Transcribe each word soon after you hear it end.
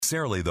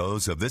necessarily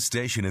those of this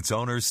station, its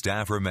owners,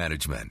 staff, or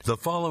management. The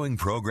following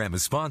program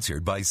is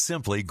sponsored by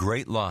Simply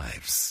Great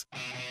Lives.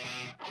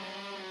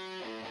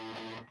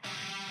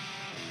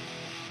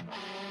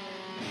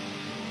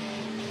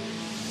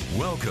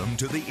 Welcome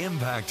to the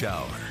Impact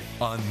Hour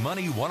on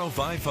Money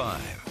 105.5,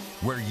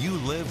 where you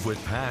live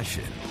with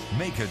passion,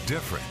 make a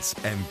difference,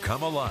 and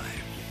come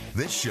alive.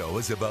 This show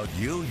is about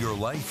you, your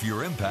life,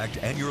 your impact,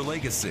 and your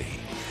legacy.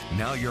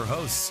 Now your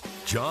hosts,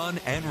 John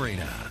and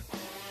Rena.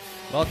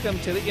 Welcome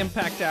to the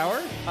Impact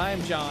Hour.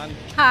 I'm John.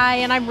 Hi,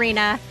 and I'm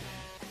Rena.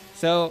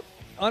 So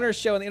on our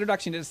show, in the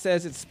introduction, it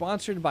says it's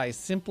sponsored by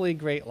Simply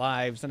Great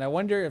Lives. And I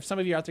wonder if some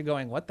of you are out there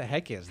going, what the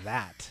heck is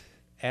that?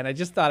 And I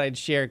just thought I'd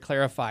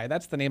clarify.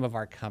 That's the name of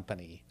our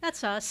company.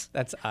 That's us.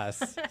 That's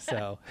us.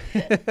 So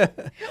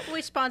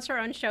we sponsor our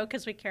own show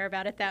because we care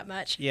about it that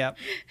much. Yep.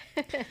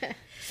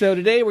 So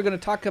today we're going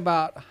to talk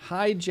about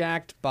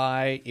hijacked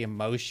by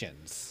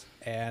emotions.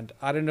 And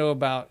I don't know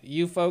about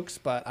you folks,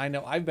 but I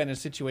know I've been in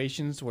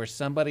situations where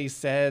somebody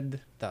said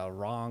the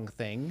wrong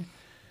thing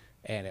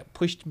and it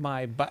pushed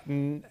my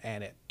button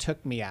and it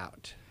took me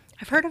out.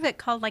 I've heard of it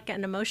called like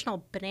an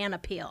emotional banana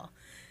peel.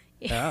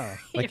 Oh,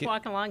 like you're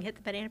walking along, hit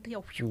the banana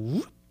peel.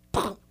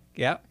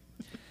 Yep.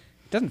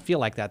 It doesn't feel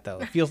like that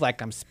though. It feels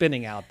like I'm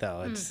spinning out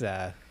though. It's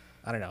I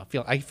don't know.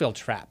 I feel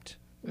trapped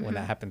when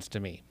that happens to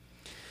me.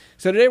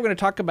 So today we're going to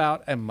talk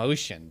about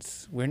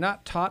emotions. We're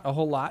not taught a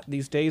whole lot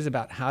these days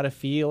about how to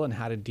feel and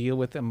how to deal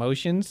with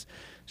emotions.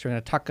 So we're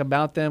going to talk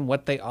about them,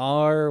 what they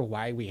are,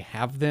 why we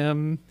have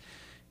them.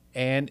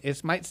 And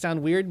it might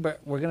sound weird, but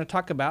we're going to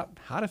talk about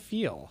how to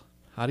feel.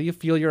 How do you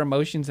feel your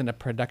emotions in a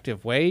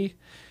productive way?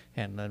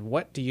 And then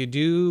what do you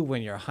do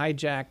when you're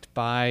hijacked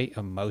by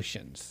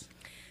emotions?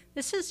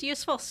 This is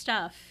useful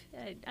stuff.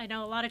 I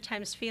know a lot of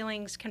times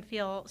feelings can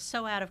feel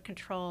so out of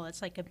control.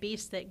 It's like a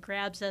beast that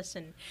grabs us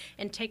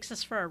and takes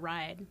us for a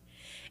ride.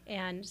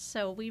 And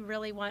so we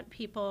really want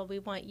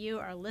you,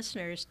 our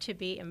listeners, to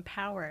be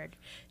empowered,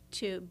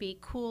 to be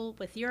cool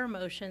with your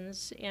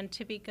emotions and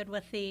to be good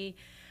with the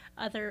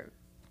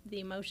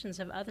emotions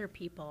of other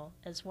people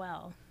as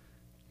well.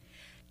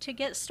 To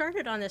get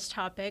started on this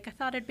topic, I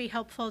thought it'd be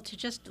helpful to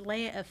just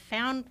lay a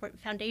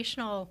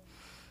foundational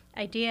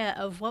idea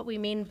of what we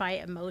mean by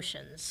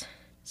emotions.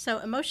 So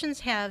emotions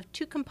have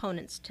two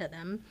components to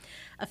them: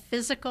 a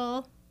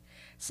physical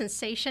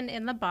sensation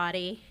in the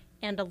body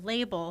and a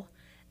label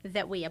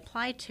that we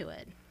apply to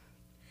it.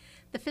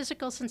 The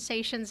physical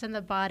sensations in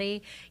the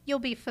body you'll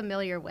be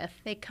familiar with.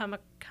 They come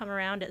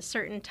around at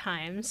certain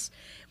times.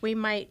 We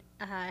might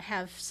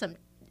have some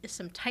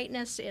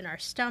tightness in our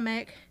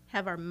stomach,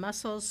 have our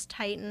muscles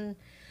tighten.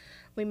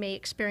 We may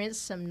experience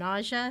some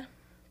nausea,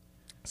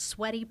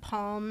 sweaty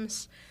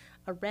palms,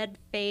 a red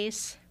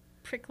face,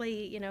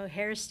 prickly,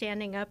 hair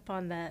standing up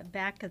on the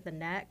back of the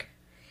neck.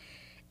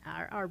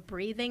 Our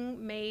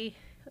breathing may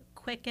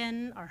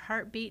quicken, our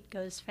heartbeat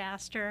goes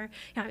faster.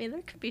 There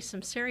could be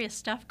some serious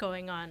stuff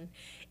going on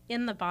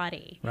in the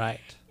body. Right.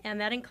 And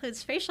that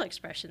includes facial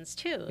expressions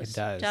too. It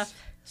does.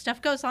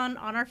 Stuff goes on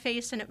our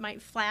face and it might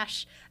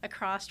flash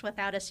across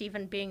without us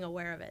even being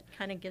aware of it.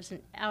 Kind of gives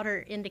an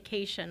outer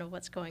indication of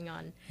what's going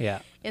on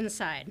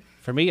inside.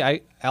 For me,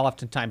 I'll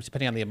oftentimes,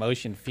 depending on the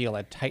emotion, feel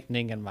a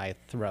tightening in my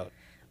throat.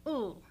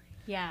 Ooh,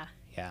 yeah.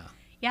 Yeah.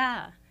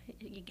 Yeah.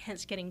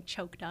 Hence getting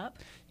choked up.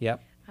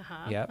 Yep.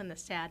 Yep. And the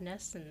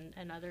sadness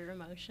and other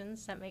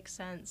emotions. That makes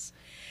sense.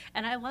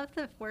 And I love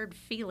the word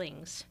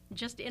feelings.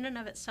 Just in and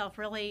of itself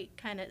really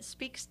kind of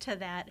speaks to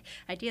that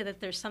idea that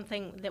there's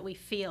something that we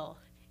feel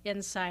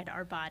inside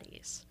our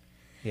bodies.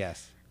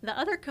 Yes. The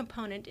other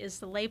component is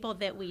the label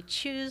that we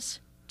choose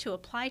to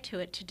apply to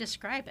it to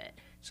describe it.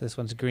 So this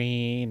one's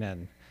green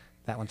and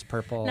that one's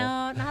purple.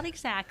 No, not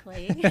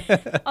exactly.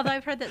 Although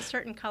I've heard that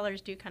certain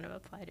colors do kind of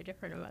apply to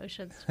different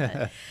emotions.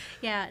 But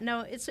yeah,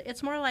 no,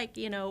 it's more like,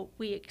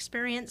 we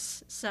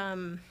experience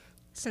some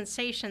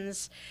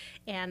sensations,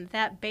 and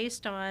that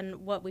based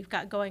on what we've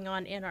got going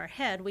on in our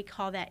head, we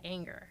call that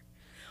anger,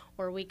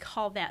 or we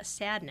call that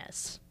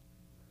sadness.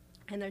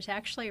 And there's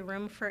actually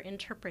room for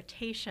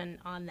interpretation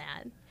on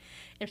that.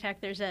 In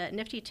fact, there's a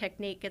nifty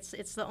technique.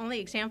 It's the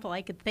only example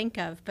I could think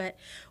of, but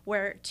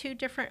where two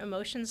different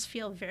emotions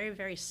feel very,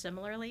 very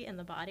similarly in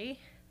the body.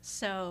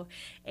 So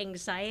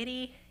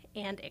anxiety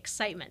and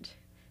excitement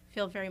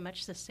feel very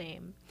much the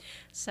same.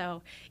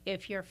 So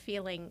if you're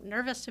feeling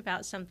nervous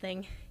about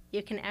something,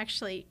 you can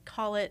actually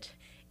call it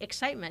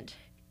excitement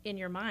in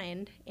your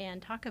mind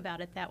and talk about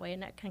it that way,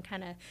 and that can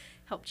kind of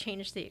help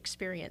change the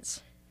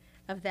experience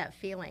of that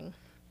feeling.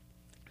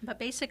 But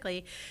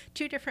basically,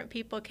 two different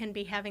people can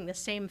be having the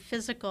same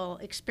physical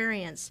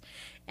experience,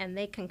 and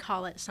they can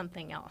call it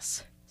something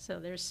else. So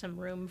there's some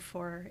room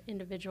for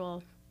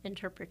individual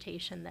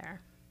interpretation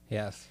there.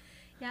 Yes.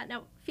 Yeah,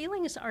 now,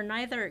 feelings are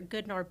neither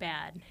good nor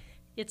bad.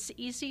 It's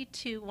easy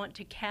to want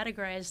to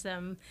categorize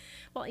them.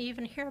 Well, you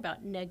even hear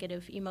about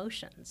negative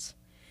emotions.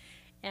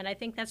 And I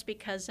think that's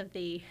because of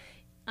the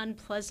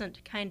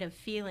unpleasant kind of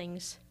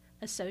feelings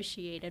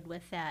associated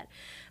with that.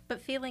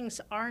 But feelings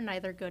are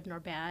neither good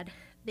nor bad.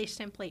 They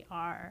simply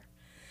are.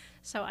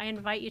 So I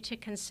invite you to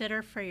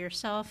consider for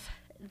yourself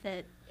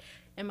that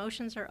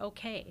emotions are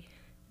okay,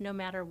 no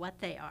matter what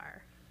they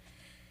are.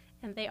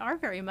 And they are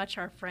very much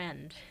our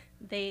friend.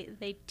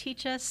 They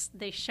teach us,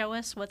 they show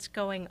us what's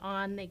going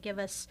on, they give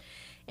us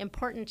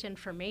important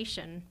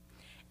information,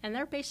 and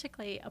they're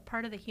basically a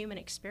part of the human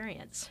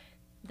experience.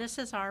 This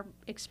is our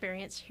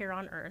experience here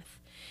on Earth,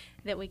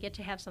 that we get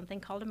to have something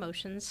called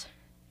emotions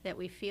that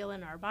we feel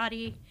in our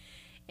body,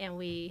 and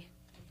we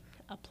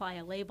apply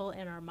a label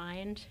in our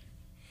mind,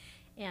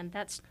 and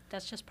that's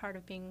just part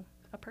of being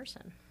a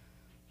person.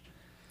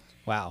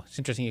 Wow, it's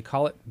interesting. You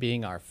call it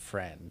being our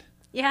friend.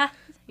 Yeah,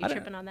 you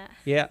tripping on that?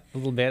 Yeah, a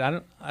little bit.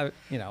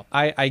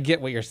 I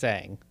get what you're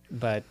saying,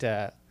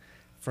 but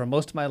for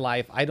most of my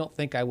life, I don't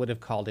think I would have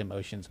called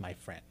emotions my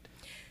friend.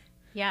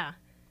 Yeah,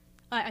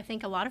 I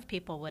think a lot of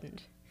people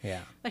wouldn't.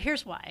 Yeah. But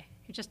here's why.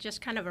 It's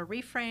just kind of a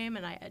reframe,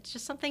 and it's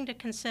just something to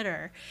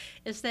consider,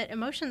 is that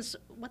emotions,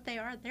 what they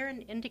are, they're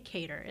an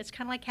indicator. It's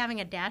kind of like having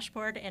a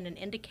dashboard and an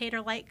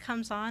indicator light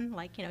comes on,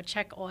 like,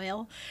 check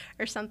oil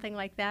or something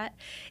like that.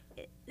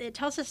 It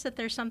tells us that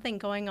there's something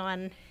going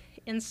on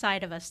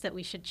inside of us that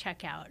we should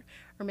check out,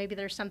 or maybe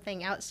there's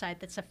something outside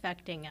that's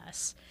affecting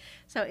us.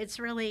 So it's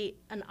really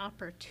an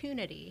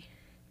opportunity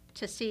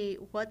to see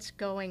what's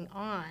going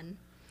on.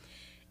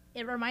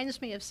 It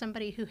reminds me of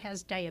somebody who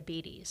has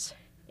diabetes,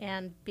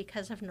 and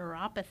because of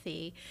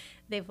neuropathy,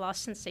 they've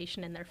lost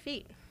sensation in their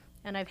feet.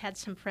 And I've had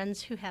some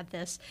friends who had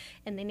this,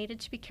 and they needed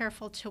to be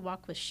careful to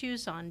walk with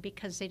shoes on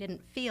because they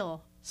didn't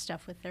feel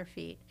stuff with their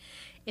feet.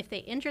 If they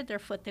injured their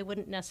foot, they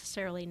wouldn't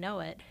necessarily know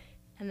it,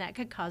 and that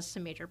could cause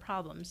some major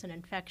problems, an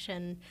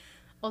infection,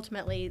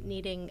 ultimately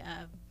needing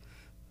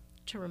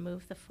to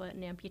remove the foot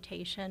and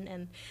amputation,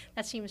 and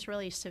that seems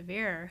really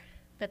severe.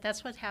 But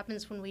that's what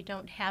happens when we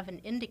don't have an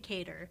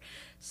indicator,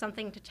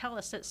 something to tell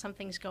us that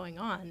something's going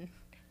on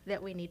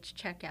that we need to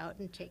check out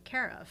and take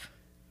care of.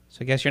 So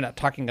I guess you're not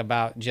talking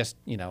about just,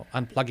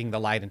 unplugging the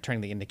light and turning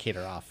the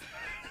indicator off.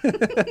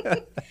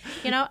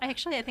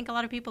 Actually, I think a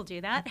lot of people do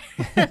that.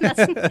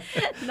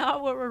 That's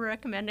not what we're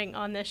recommending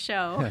on this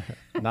show.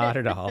 Not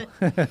at all.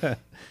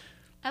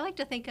 I like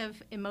to think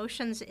of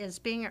emotions as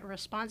being a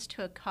response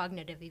to a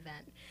cognitive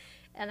event.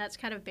 And that's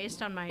kind of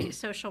based on my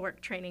social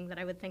work training, that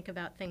I would think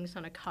about things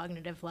on a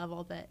cognitive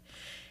level. But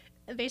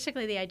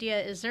basically the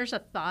idea is there's a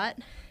thought,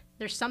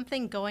 there's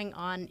something going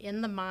on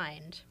in the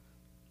mind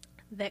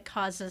that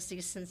causes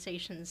these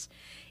sensations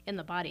in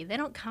the body. They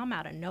don't come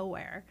out of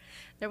nowhere.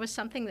 There was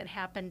something that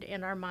happened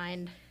in our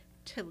mind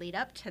to lead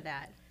up to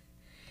that.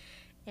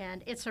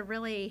 And it's a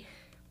really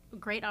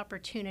great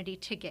opportunity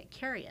to get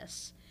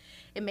curious.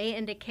 It may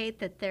indicate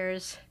that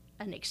there's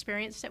an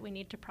experience that we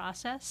need to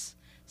process.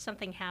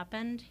 Something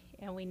happened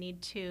and we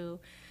need to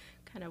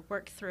kind of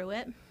work through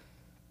it.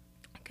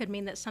 It could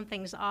mean that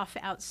something's off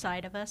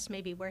outside of us.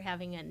 Maybe we're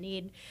having a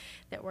need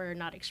that we're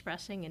not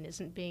expressing and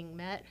isn't being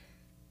met.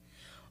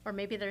 Or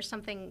maybe there's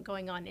something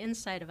going on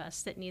inside of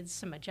us that needs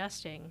some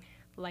adjusting,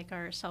 like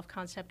our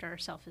self-concept or our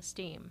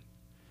self-esteem.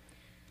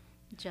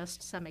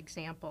 Just some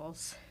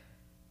examples.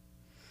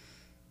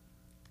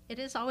 It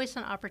is always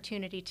an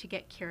opportunity to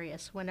get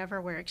curious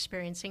whenever we're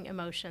experiencing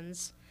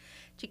emotions,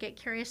 to get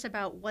curious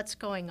about what's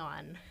going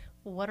on.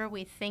 What are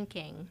we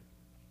thinking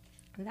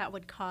that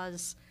would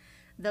cause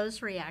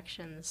those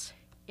reactions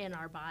in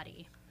our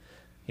body?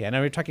 Yeah, and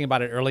we were talking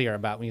about it earlier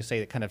about when you say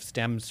it kind of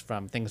stems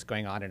from things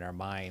going on in our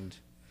mind.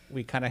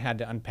 We kind of had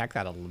to unpack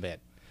that a little bit,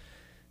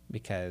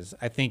 because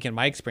I think in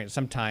my experience,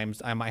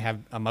 sometimes I might have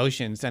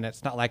emotions and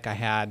it's not like I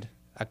had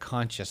a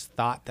conscious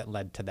thought that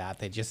led to that.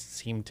 They just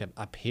seem to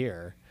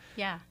appear.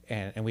 Yeah.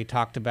 And we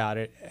talked about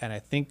it, and I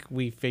think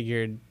we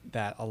figured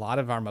that a lot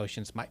of our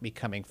emotions might be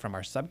coming from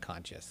our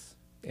subconscious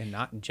and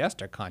not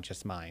just our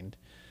conscious mind,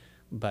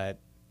 but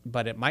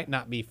it might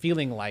not be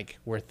feeling like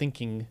we're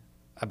thinking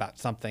about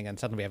something and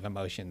suddenly we have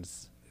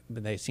emotions,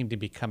 but they seem to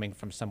be coming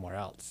from somewhere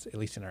else, at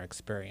least in our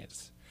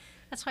experience.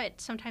 That's why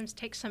it sometimes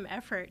takes some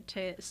effort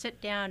to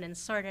sit down and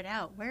sort it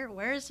out.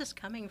 Where is this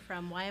coming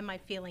from? Why am I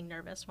feeling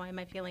nervous? Why am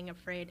I feeling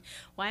afraid?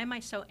 Why am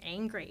I so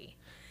angry?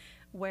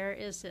 Where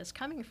is this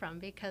coming from?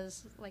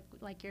 Because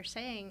like you're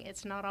saying,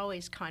 it's not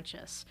always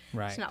conscious.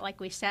 Right. It's not like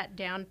we sat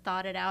down,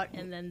 thought it out,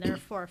 and then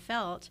therefore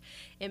felt.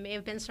 It may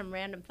have been some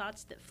random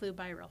thoughts that flew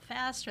by real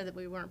fast or that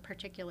we weren't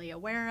particularly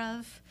aware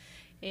of,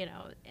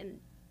 and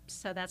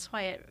so that's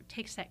why it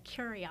takes that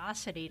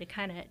curiosity to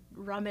kind of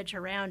rummage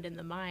around in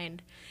the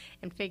mind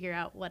and figure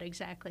out what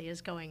exactly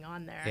is going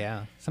on there.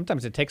 Yeah.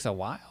 Sometimes it takes a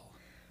while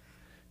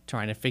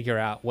trying to figure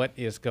out what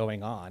is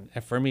going on.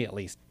 And for me, at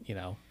least,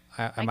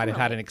 I might have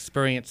had an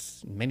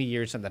experience many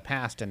years in the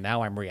past, and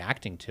now I'm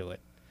reacting to it.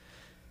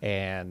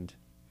 And,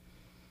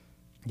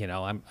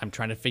 I'm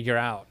trying to figure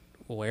out,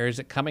 where is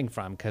it coming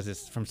from? Because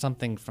it's from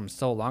something from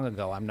so long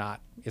ago.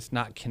 It's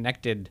not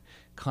connected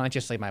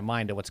consciously in my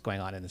mind to what's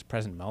going on in this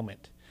present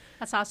moment.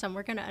 That's awesome.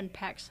 We're going to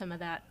unpack some of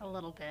that a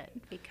little bit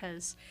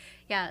because,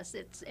 yes,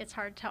 it's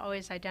hard to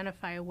always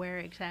identify where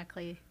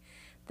exactly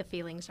the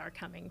feelings are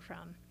coming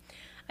from.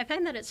 I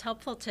find that it's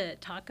helpful to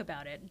talk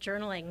about it.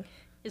 Journaling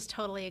is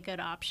totally a good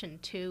option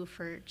too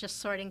for just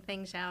sorting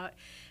things out.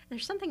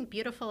 There's something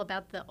beautiful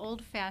about the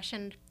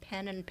old-fashioned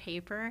pen and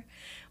paper.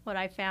 What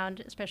I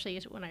found, especially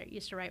when I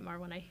used to write more,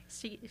 when I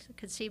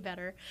could see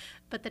better,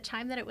 but the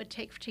time that it would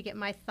take to get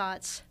my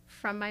thoughts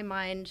from my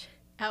mind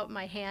out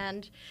my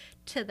hand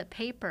to the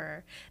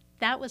paper,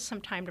 that was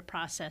some time to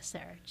process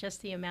there.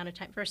 Just the amount of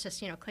time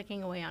versus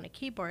clicking away on a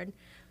keyboard,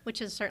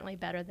 which is certainly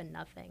better than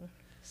nothing.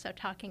 So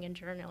talking and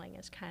journaling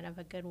is kind of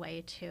a good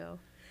way to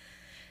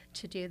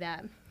do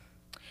that.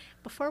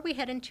 Before we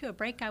head into a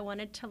break, I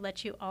wanted to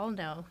let you all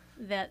know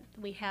that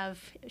we have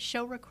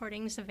show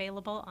recordings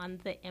available on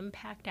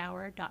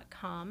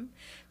theimpacthour.com.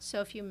 So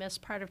if you miss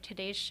part of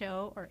today's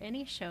show or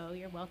any show,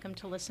 you're welcome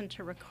to listen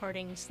to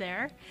recordings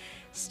there.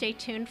 Stay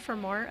tuned for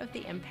more of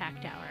the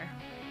Impact Hour.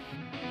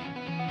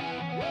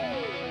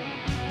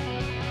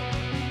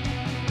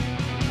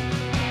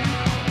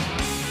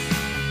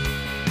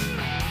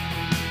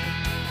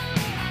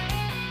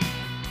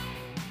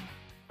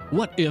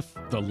 What if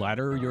the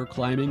ladder you're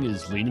climbing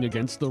is leaning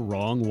against the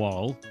wrong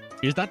wall?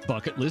 Is that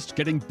bucket list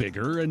getting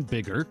bigger and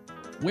bigger?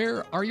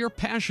 Where are your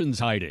passions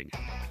hiding?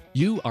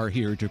 You are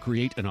here to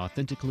create an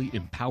authentically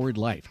empowered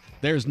life.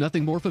 There's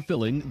nothing more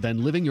fulfilling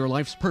than living your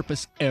life's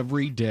purpose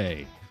every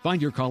day.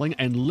 Find your calling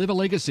and live a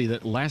legacy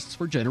that lasts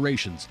for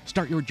generations.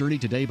 Start your journey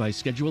today by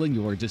scheduling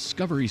your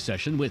discovery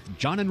session with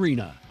John and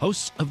Rena,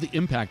 hosts of the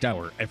Impact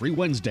Hour, every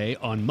Wednesday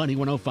on Money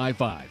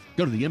 105.5.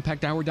 Go to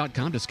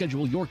theimpacthour.com to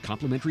schedule your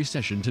complimentary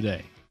session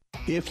today.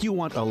 If you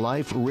want a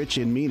life rich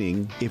in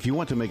meaning, if you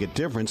want to make a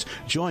difference,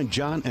 join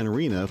John and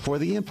Rena for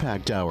the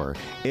Impact Hour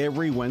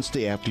every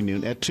Wednesday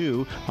afternoon at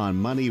 2 on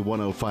Money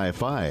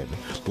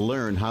 105.5.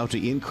 Learn how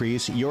to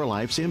increase your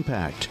life's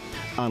impact.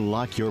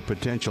 Unlock your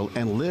potential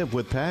and live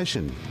with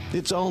passion.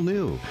 It's all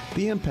new.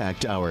 The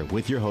Impact Hour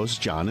with your hosts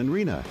John and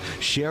Rena.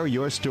 Share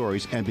your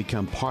stories and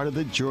become part of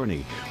the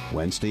journey.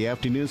 Wednesday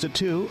afternoons at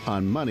 2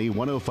 on Money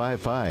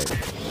 105.5.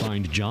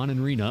 Find John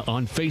and Rena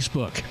on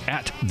Facebook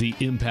at The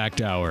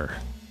Impact Hour.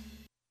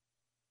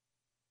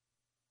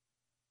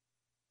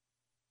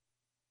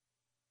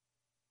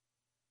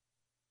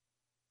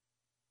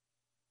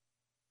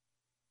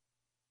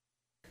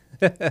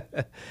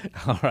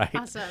 All right.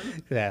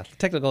 Awesome. Yeah,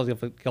 technical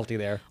difficulty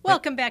there.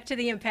 Welcome back to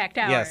the Impact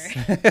Hour. Yes.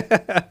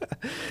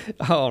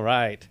 All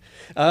right.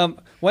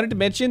 Wanted to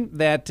mention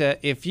that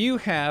if you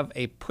have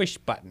a push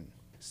button,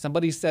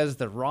 somebody says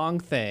the wrong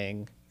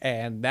thing,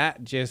 and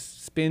that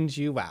just spins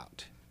you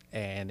out,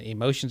 and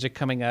emotions are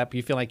coming up.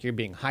 You feel like you're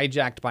being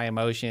hijacked by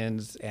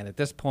emotions, and at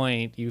this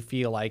point, you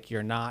feel like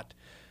you're not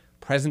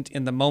present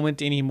in the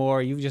moment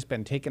anymore. You've just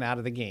been taken out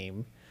of the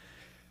game.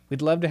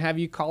 We'd love to have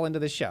you call into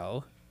the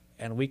show,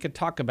 and we could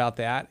talk about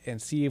that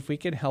and see if we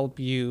can help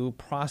you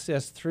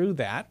process through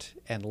that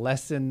and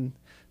lessen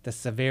the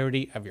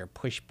severity of your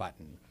push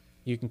button.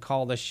 You can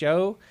call the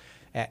show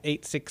at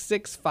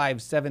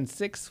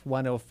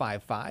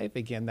 866-576-1055.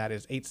 Again, that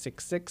is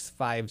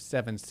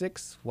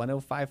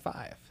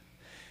 866-576-1055.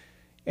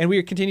 And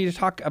we continue to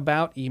talk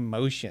about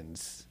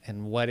emotions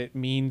and what it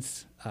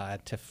means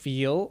to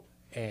feel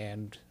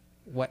and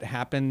what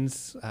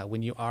happens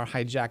when you are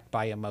hijacked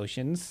by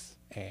emotions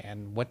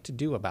and what to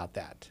do about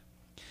that.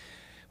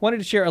 Wanted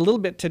to share a little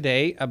bit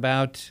today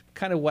about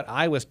kind of what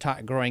I was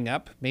taught growing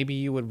up. Maybe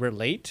you would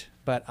relate,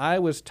 but I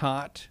was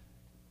taught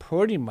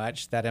pretty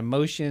much that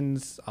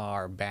emotions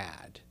are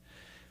bad.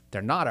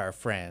 They're not our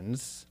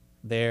friends.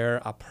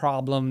 They're a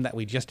problem that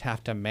we just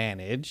have to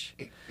manage.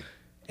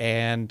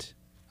 And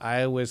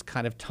I was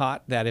kind of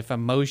taught that if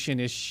emotion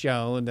is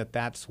shown,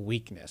 that's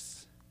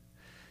weakness.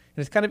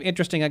 And it's kind of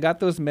interesting. I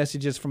got those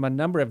messages from a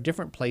number of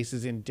different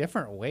places in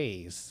different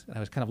ways. I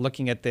was kind of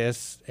looking at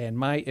this, and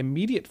my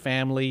immediate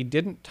family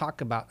didn't talk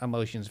about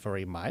emotions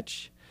very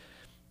much,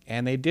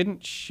 and they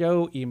didn't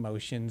show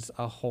emotions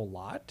a whole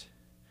lot.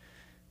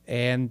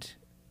 And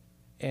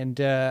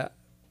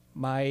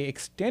my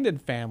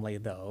extended family,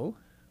 though,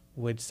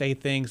 would say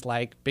things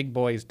like, big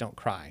boys don't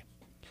cry.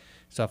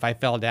 So if I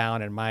fell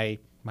down and my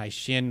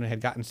shin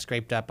had gotten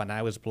scraped up and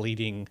I was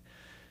bleeding,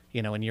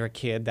 when you're a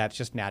kid, that's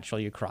just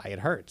natural. You cry, it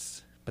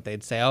hurts. But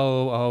they'd say,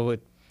 oh,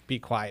 be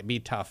quiet, be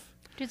tough.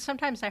 Dude,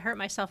 sometimes I hurt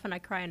myself when I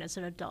cry as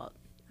an adult.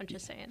 I'm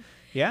just saying.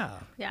 Yeah.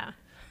 Yeah.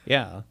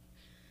 Yeah.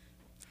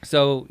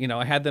 So,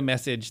 I had the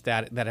message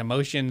that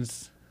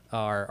emotions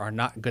are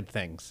not good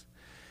things.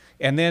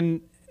 And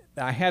then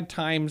I had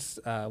times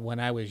when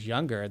I was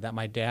younger that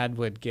my dad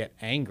would get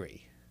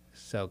angry.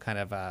 So kind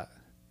of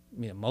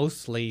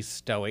mostly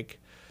stoic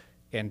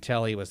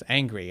until he was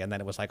angry, and then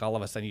it was like all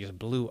of a sudden he just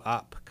blew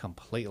up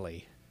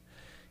completely.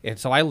 And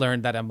so I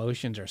learned that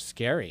emotions are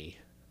scary.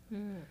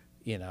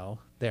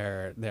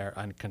 They're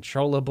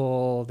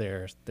uncontrollable,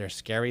 they're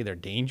scary, they're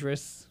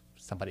dangerous.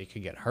 Somebody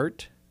could get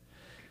hurt.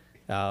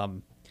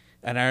 And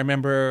I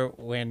remember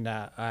when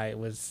I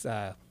was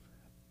I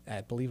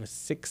believe it was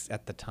 6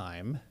 at the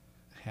time,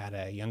 had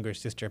a younger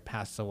sister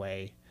pass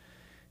away,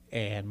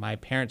 and my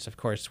parents, of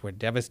course, were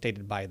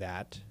devastated by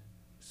that.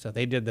 So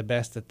they did the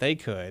best that they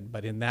could,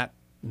 but in that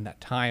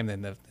time,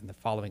 in the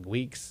following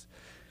weeks,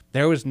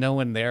 there was no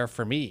one there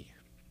for me.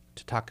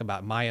 to talk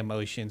about my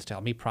emotions, to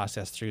help me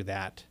process through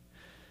that.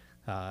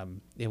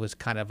 It was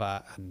kind of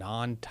a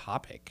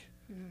non-topic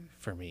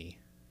for me.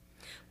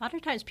 A lot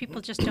of times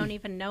people just don't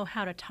even know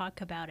how to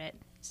talk about it,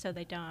 so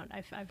they don't.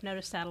 I've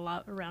noticed that a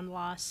lot around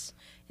loss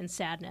and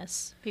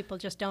sadness. People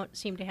just don't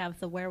seem to have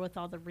the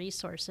wherewithal, the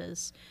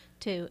resources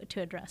to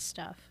address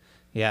stuff.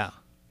 Yeah.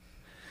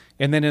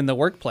 And then in the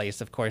workplace,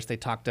 of course, they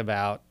talked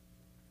about,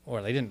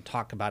 or they didn't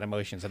talk about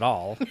emotions at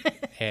all.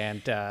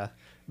 And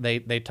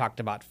they talked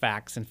about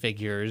facts and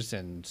figures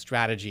and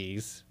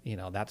strategies. You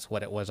know, that's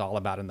what it was all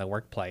about in the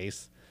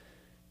workplace.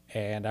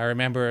 And I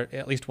remember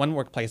at least one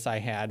workplace I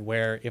had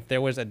where if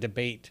there was a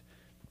debate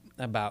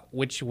about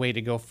which way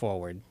to go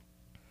forward,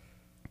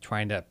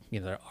 trying to,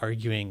 they're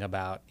arguing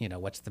about,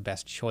 what's the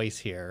best choice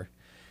here.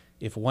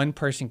 If one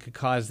person could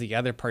cause the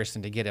other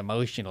person to get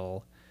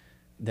emotional,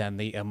 then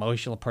the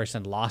emotional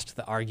person lost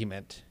the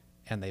argument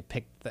and they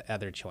picked the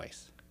other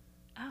choice.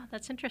 Oh,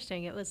 that's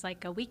interesting. It was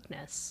like a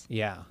weakness.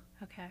 Yeah.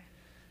 Okay.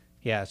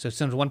 Yeah. So as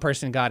soon as one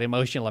person got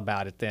emotional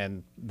about it,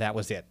 then that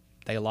was it.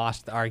 They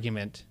lost the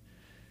argument.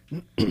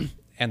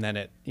 And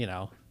then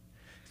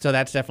so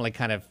that's definitely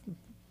kind of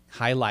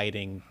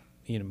highlighting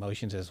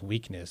emotions as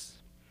weakness.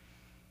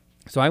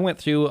 So I went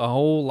through a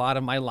whole lot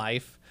of my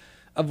life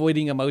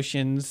avoiding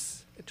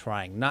emotions,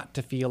 trying not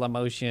to feel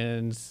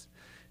emotions,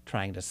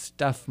 trying to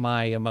stuff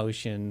my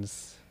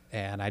emotions,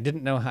 and I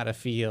didn't know how to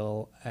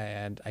feel,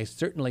 and I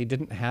certainly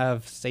didn't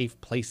have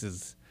safe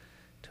places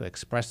to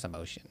express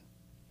emotion.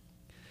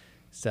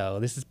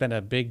 So this has been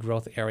a big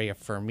growth area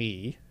for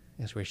me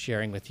as we're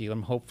sharing with you.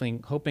 I'm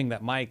hoping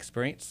that my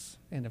experience,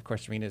 and of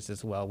course Rena's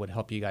as well, would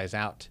help you guys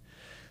out,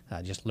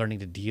 just learning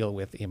to deal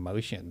with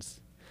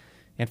emotions.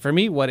 And for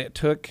me, what it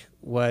took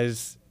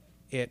was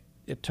it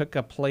took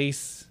a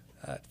place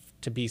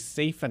to be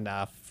safe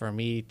enough for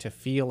me to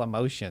feel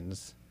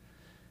emotions.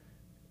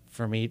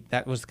 For me,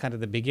 that was kind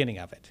of the beginning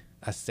of it.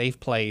 A safe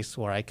place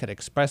where I could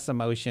express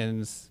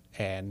emotions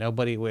and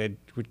nobody would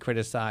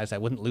criticize. I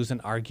wouldn't lose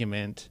an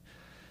argument,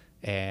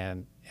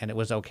 and it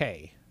was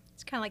okay.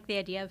 It's kind of like the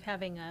idea of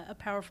having a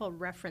powerful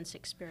reference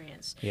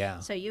experience. Yeah.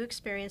 So you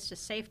experienced a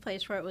safe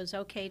place where it was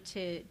okay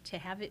to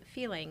have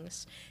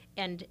feelings,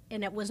 and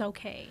it was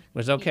okay. It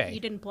was okay. You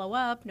didn't blow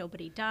up.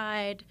 Nobody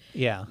died.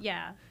 Yeah.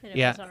 Yeah. And it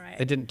Yeah. was all right.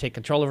 It didn't take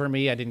control over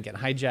me. I didn't get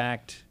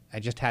hijacked. I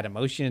just had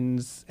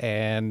emotions,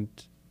 and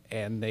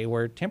they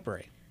were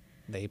temporary.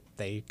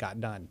 They got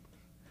done.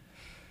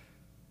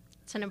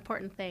 It's an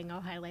important thing.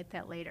 I'll highlight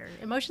that later.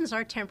 Emotions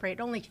are temporary.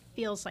 It only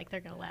feels like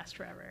they're going to last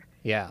forever.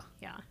 Yeah.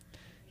 Yeah.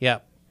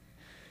 Yep.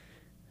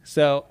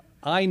 So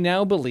I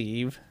now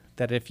believe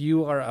that if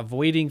you are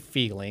avoiding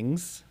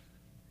feelings,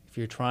 if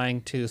you're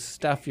trying to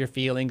stuff your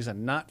feelings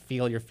and not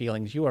feel your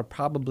feelings, you are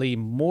probably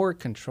more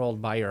controlled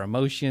by your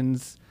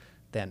emotions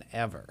than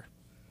ever.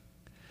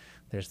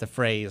 There's the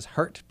phrase,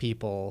 hurt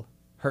people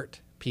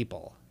hurt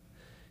people.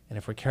 And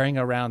if we're carrying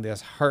around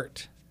this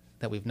hurt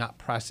that we've not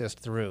processed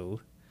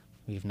through,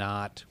 we've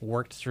not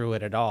worked through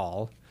it at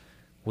all,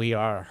 we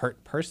are a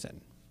hurt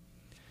person.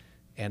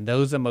 And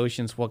those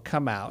emotions will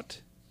come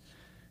out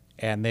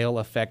and they'll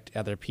affect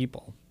other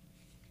people.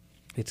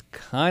 It's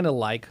kind of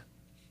like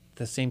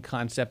the same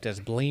concept as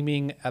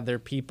blaming other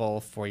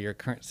people for your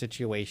current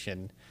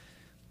situation.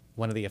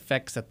 One of the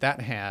effects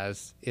that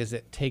has is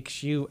it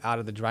takes you out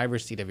of the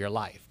driver's seat of your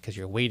life because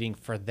you're waiting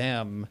for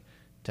them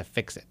to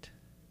fix it.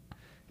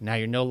 Now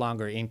you're no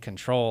longer in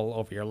control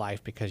over your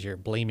life because you're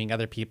blaming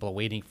other people,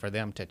 waiting for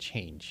them to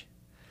change.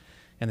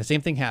 And the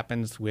same thing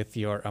happens with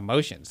your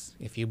emotions.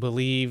 If you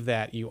believe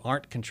that you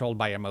aren't controlled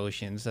by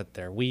emotions, that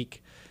they're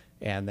weak,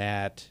 and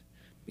that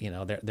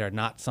they're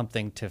not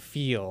something to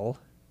feel,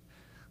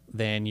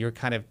 then you're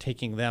kind of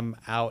taking them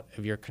out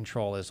of your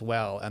control as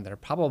well, and they're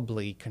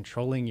probably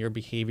controlling your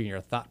behavior,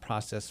 your thought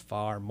process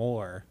far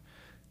more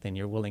than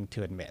you're willing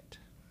to admit.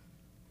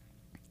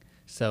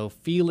 So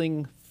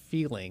feeling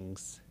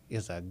feelings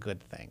is a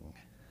good thing.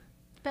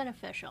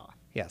 Beneficial.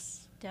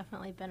 Yes.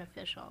 Definitely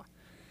beneficial.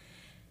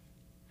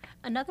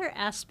 Another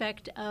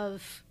aspect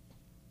of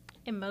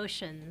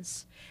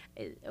emotions,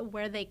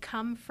 where they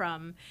come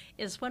from,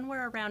 is when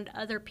we're around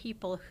other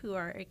people who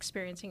are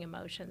experiencing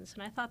emotions.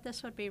 And I thought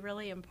this would be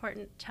really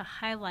important to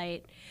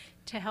highlight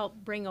to help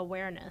bring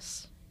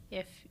awareness.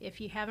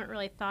 If you haven't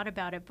really thought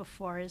about it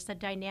before, is the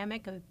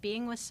dynamic of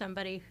being with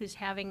somebody who's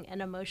having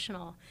an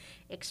emotional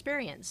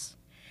experience.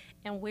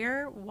 And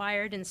we're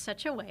wired in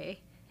such a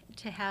way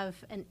to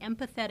have an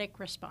empathetic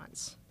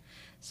response.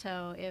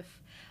 So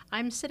if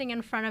I'm sitting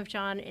in front of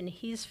John and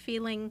he's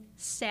feeling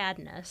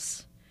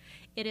sadness,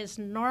 it is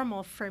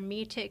normal for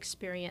me to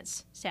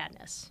experience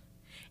sadness.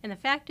 And the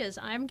fact is,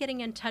 I'm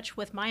getting in touch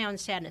with my own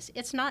sadness.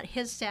 It's not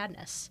his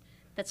sadness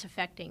that's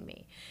affecting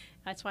me.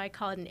 That's why I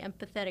call it an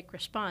empathetic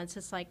response.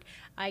 It's like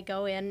I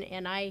go in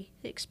and I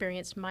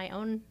experience my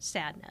own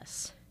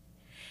sadness.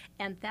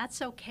 And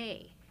that's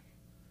okay.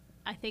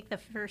 I think the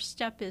first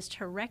step is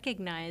to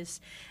recognize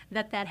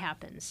that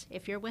happens.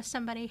 If you're with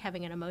somebody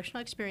having an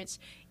emotional experience,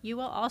 you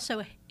will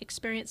also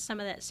experience some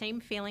of that same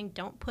feeling.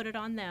 Don't put it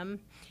on them.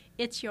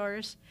 It's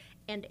yours,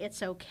 and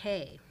it's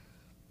okay.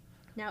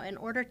 Now, in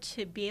order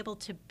to be able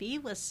to be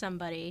with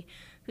somebody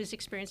who's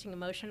experiencing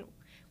emotion,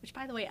 which,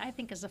 by the way, I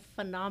think is a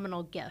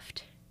phenomenal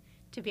gift,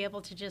 to be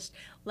able to just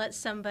let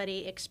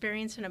somebody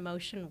experience an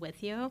emotion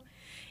with you,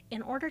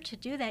 in order to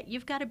do that,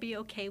 you've got to be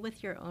okay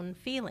with your own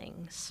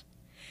feelings.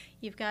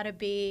 You've got to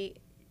be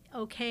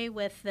okay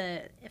with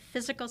the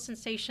physical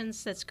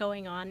sensations that's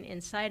going on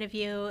inside of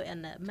you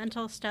and the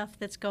mental stuff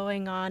that's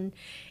going on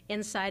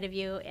inside of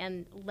you,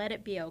 and let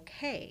it be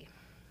okay.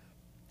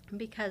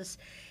 Because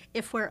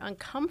if we're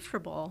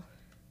uncomfortable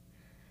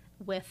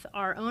with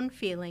our own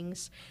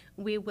feelings,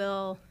 we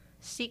will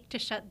seek to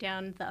shut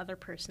down the other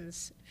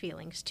person's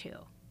feelings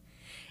too.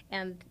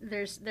 And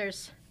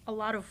there's a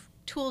lot of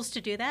tools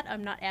to do that.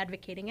 I'm not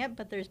advocating it,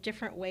 but there's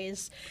different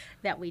ways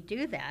that we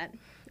do that.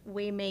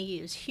 We may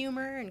use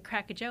humor and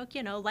crack a joke,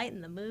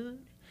 lighten the mood.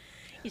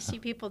 You see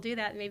people do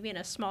that maybe in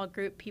a small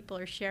group.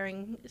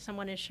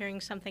 Someone is sharing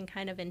something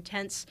kind of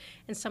intense,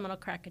 and someone will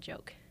crack a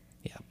joke.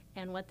 Yeah.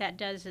 And what that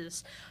does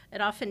is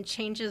it often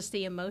changes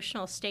the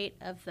emotional state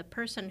of the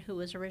person who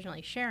was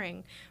originally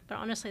sharing, but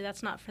honestly,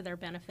 that's not for their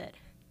benefit.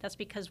 That's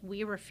because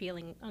we were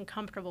feeling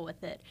uncomfortable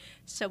with it,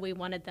 so we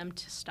wanted them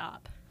to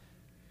stop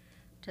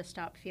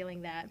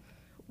feeling that.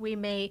 We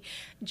may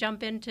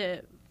jump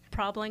into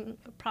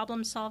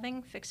problem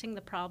solving, fixing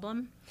the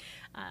problem,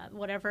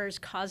 whatever is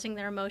causing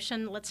their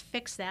emotion. Let's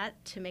fix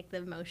that to make the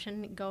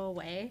emotion go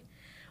away.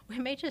 We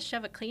may just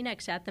shove a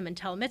Kleenex at them and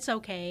tell them, it's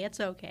okay, it's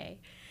okay.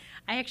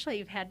 I actually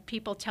have had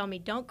people tell me,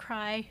 don't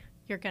cry,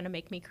 you're going to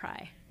make me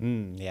cry.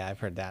 Yeah, I've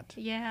heard that.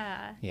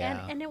 Yeah.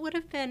 And it would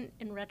have been,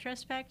 in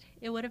retrospect,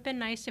 it would have been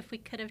nice if we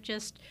could have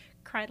just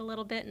cried a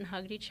little bit and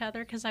hugged each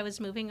other, because I was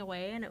moving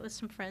away and it was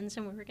some friends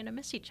and we were going to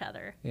miss each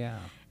other. Yeah.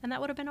 And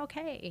that would have been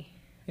okay.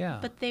 Yeah.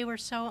 But they were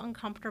so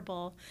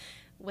uncomfortable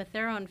with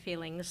their own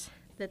feelings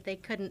that they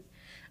couldn't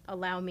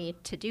allow me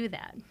to do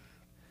that.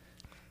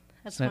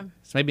 That's one.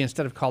 So maybe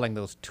instead of calling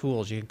those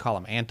tools, you can call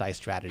them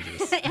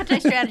anti-strategies.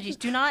 Anti-strategies.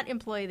 Do not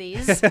employ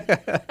these.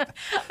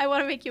 I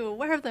want to make you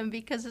aware of them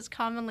because it's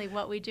commonly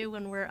what we do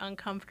when we're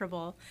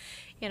uncomfortable.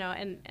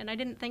 And I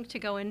didn't think to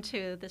go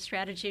into the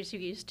strategies we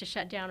use to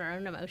shut down our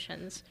own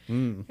emotions.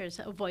 There's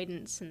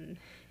avoidance and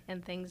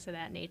things of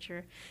that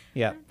nature.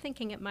 Yeah. I'm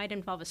thinking it might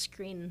involve a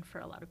screen for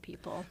a lot of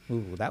people.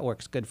 Ooh, that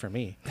works good for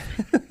me.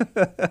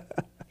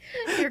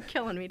 You're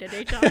killing me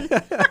today, John.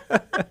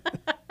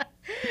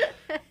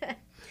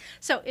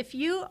 So if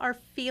you are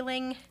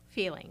feeling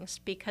feelings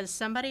because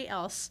somebody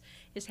else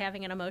is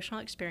having an emotional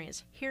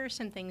experience, here are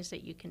some things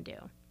that you can do.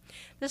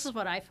 This is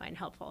what I find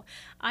helpful.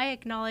 I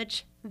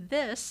acknowledge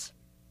this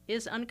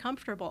is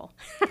uncomfortable.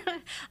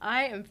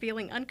 I am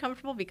feeling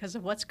uncomfortable because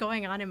of what's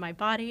going on in my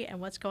body and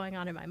what's going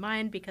on in my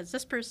mind because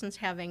this person's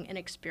having an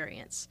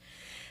experience.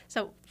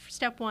 So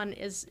step one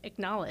is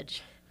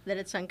acknowledge that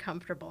it's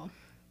uncomfortable.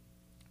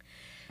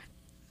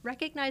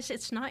 Recognize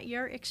it's not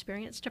your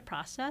experience to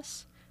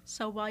process.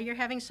 So while you're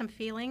having some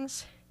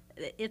feelings,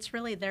 it's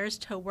really theirs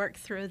to work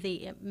through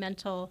the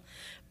mental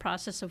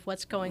process of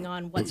what's going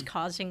on, what's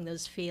causing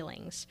those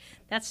feelings.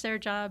 That's their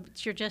job.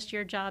 It's just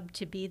your job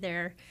to be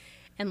there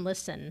and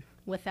listen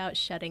without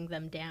shutting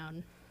them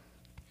down.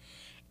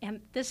 And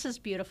this is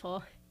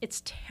beautiful.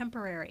 It's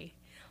temporary.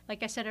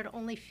 Like I said, it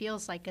only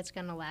feels like it's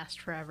going to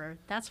last forever.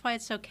 That's why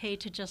it's okay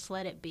to just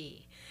let it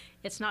be.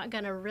 It's not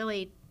going to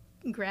really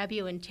grab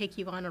you and take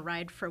you on a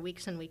ride for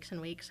weeks and weeks and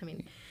weeks. I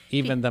mean,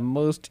 even the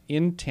most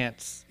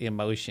intense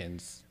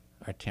emotions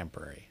are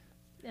temporary.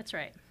 That's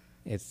right.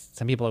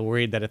 Some people are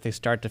worried that if they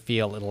start to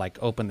feel, it'll like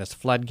open this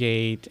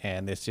floodgate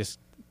and it's just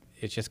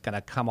going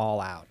to come all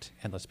out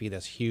and let's be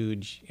this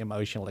huge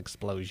emotional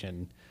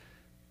explosion,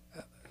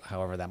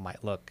 however that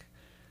might look.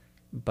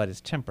 But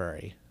it's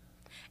temporary.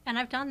 And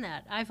I've done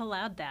that. I've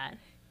allowed that.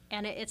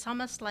 And it's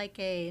almost like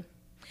a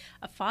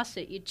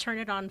faucet. You turn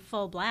it on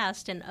full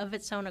blast and of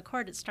its own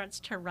accord it starts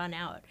to run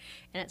out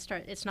and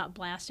it's not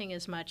blasting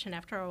as much, and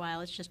after a while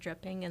it's just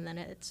dripping and then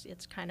it's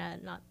kind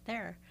of not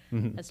there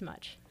as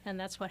much. And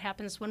that's what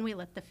happens when we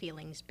let the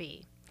feelings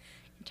be.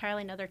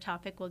 Entirely another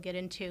topic we'll get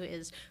into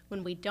is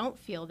when we don't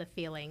feel the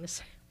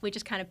feelings, we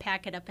just kind of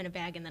pack it up in a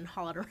bag and then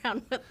haul it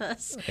around with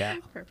us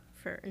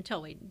for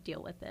until we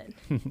deal with it.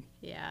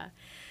 Yeah.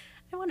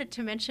 I wanted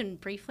to mention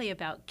briefly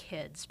about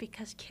kids,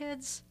 because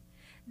kids,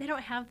 they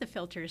don't have the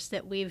filters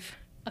that we've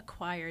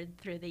acquired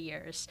through the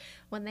years.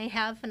 When they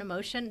have an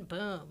emotion,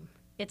 boom,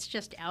 it's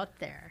just out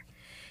there.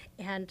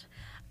 And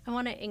I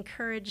want to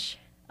encourage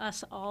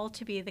us all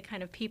to be the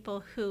kind of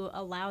people who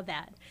allow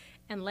that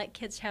and let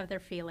kids have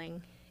their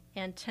feeling,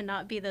 and to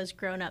not be those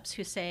grown-ups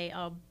who say,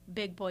 oh,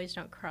 big boys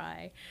don't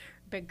cry,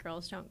 big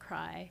girls don't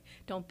cry,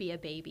 don't be a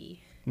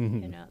baby,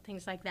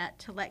 things like that,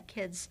 to let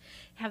kids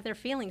have their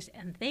feelings,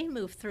 and they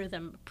move through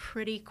them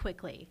pretty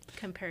quickly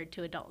compared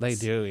to adults. They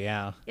do,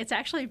 yeah. It's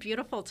actually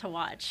beautiful to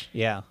watch.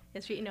 Yeah.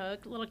 It's,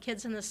 little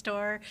kids in the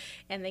store,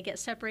 and they get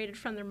separated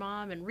from their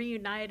mom and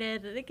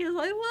reunited, and the kid's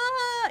like,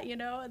 what?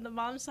 And the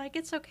mom's like,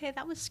 it's okay,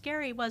 that was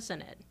scary,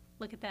 wasn't it?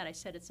 Look at that, I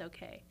said it's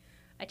okay.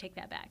 I take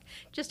that back.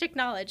 Just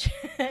acknowledge.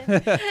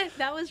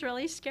 That was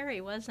really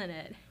scary, wasn't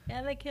it?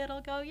 And the kid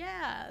will go,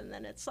 yeah. And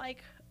then it's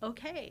like,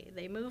 okay,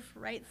 they move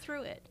right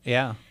through it.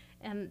 Yeah.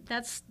 And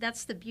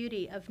that's the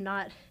beauty of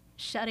not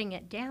shutting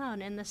it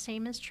down. And the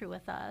same is true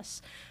with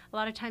us. A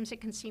lot of times it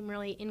can seem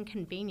really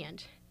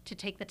inconvenient to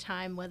take the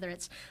time, whether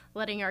it's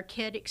letting our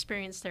kid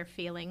experience their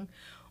feeling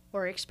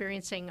or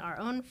experiencing our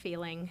own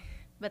feeling.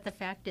 But the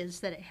fact is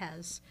that it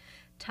has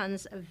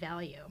tons of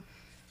value.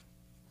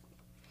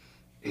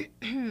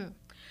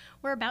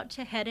 We're about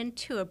to head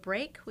into a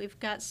break. We've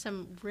got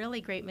some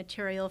really great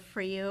material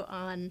for you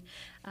on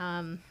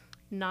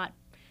not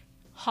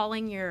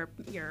hauling your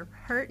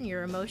hurt and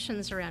your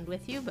emotions around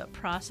with you, but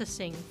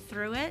processing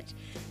through it.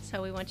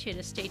 So we want you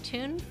to stay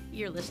tuned.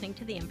 You're listening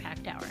to the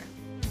Impact Hour.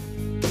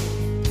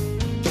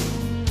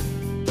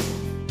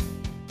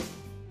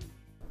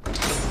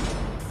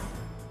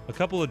 A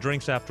couple of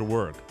drinks after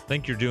work,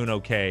 think you're doing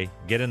okay,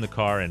 get in the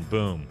car, and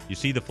boom, you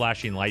see the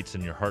flashing lights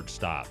and your heart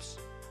stops.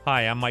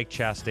 Hi, I'm Mike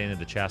Chastain of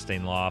the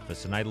Chastain Law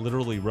Office, and I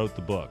literally wrote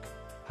the book,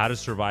 How to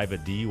Survive a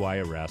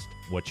DUI Arrest,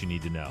 What You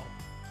Need to Know.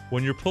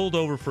 When you're pulled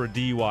over for a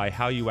DUI,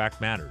 how you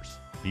act matters.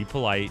 Be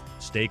polite,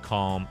 stay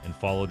calm, and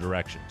follow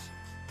directions.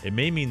 It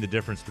may mean the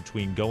difference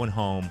between going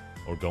home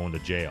or going to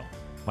jail.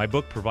 My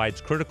book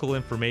provides critical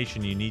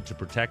information you need to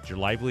protect your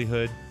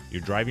livelihood,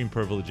 your driving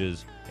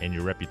privileges, and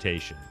your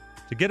reputation.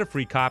 To get a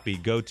free copy,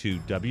 go to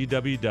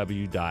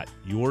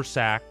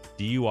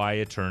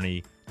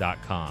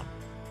www.yoursacduiattorney.com.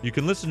 You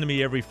can listen to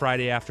me every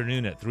Friday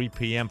afternoon at 3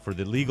 p.m. for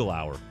the legal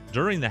hour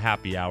during the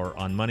happy hour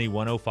on Money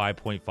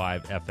 105.5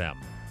 FM.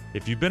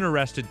 If you've been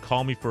arrested,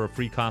 call me for a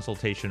free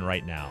consultation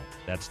right now.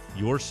 That's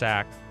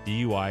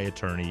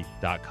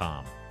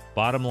yoursacduiattorney.com.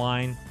 Bottom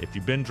line, if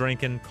you've been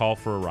drinking, call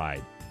for a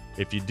ride.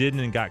 If you didn't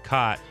and got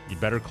caught, you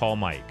better call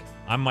Mike.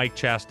 I'm Mike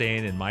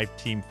Chastain, and my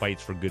team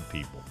fights for good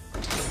people.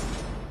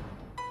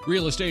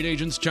 Real estate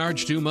agents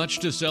charge too much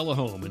to sell a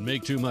home and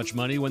make too much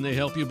money when they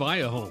help you buy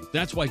a home.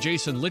 That's why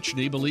Jason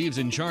Lichney believes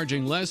in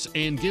charging less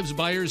and gives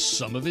buyers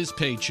some of his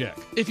paycheck.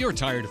 If you're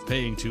tired of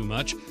paying too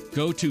much,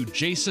 go to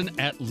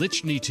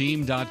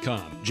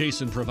jason@lichneyteam.com.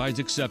 Jason provides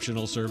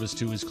exceptional service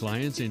to his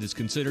clients and is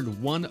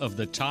considered one of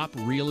the top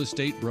real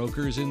estate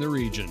brokers in the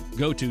region.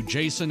 Go to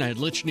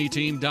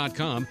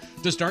jason@lichneyteam.com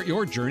to start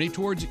your journey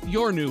towards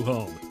your new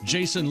home.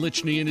 Jason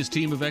Lichney and his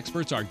team of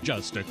experts are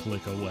just a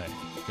click away.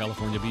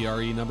 California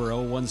BRE number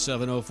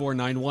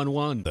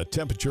 01704-911. The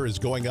temperature is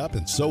going up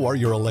and so are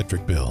your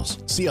electric bills.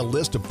 See a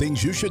list of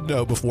things you should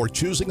know before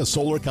choosing a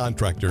solar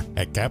contractor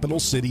at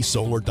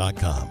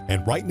CapitalCitySolar.com.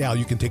 And right now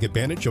you can take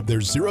advantage of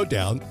their zero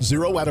down,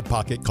 zero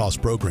out-of-pocket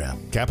cost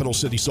program. Capital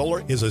City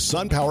Solar is a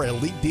SunPower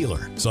elite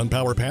dealer.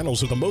 SunPower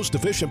panels are the most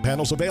efficient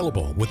panels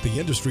available with the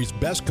industry's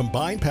best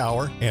combined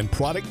power and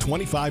product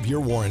 25-year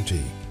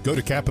warranty. Go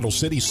to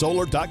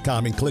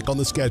CapitalCitySolar.com and click on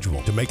the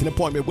schedule to make an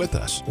appointment with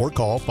us or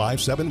call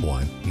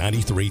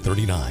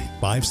 571-9339.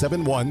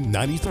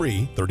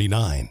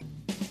 571-9339.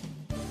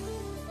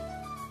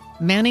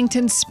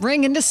 Mannington's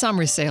Spring into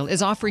Summer Sale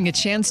is offering a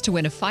chance to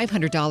win a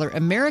 $500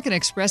 American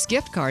Express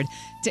gift card.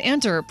 To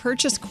enter,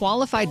 purchase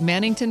qualified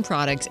Mannington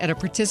products at a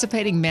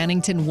participating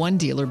Mannington One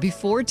dealer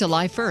before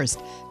July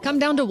 1st. Come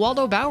down to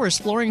Waldo Bowers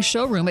Flooring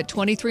Showroom at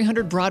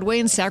 2300 Broadway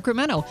in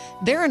Sacramento.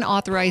 They're an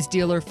authorized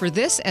dealer for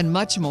this and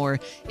much more.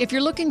 If you're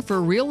looking for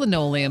real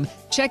linoleum,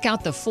 check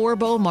out the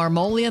Forbo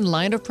Marmoleon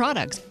line of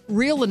products.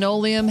 Real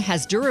linoleum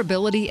has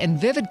durability and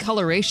vivid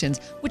colorations,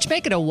 which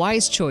make it a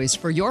wise choice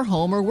for your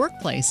home or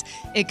workplace.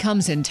 It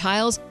comes in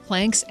tiles,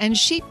 planks, and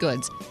sheet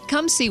goods.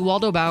 Come see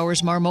Waldo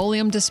Bowers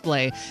Marmoleum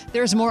display.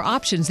 There's more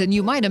options than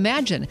you might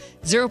imagine.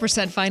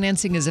 0%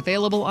 financing is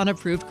available on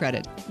approved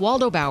credit.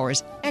 Waldo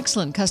Bowers,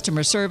 excellent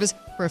customer service,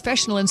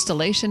 professional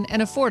installation,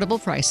 and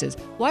affordable prices.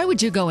 Why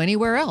would you go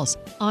anywhere else?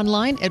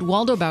 Online at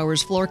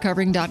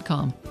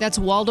WaldoBowersFloorCovering.com. That's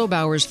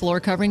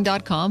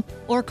WaldoBowersFloorCovering.com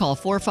or call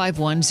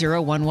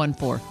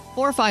 451-0114.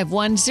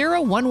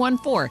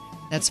 451-0114.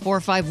 That's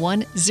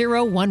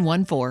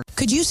 451-0114.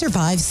 Could you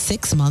survive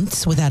 6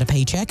 months without a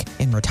paycheck?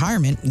 In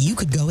retirement, you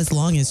could go as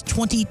long as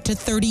 20 to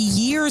 30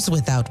 years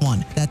without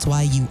one. That's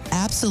why you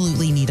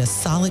absolutely need a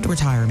solid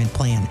retirement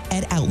plan.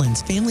 Ed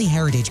Outland's Family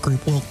Heritage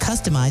Group will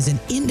customize an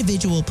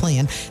individual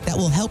plan that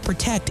will help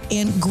protect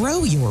and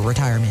grow your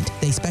retirement.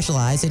 They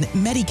specialize in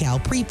Medi-Cal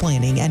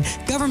pre-planning and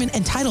government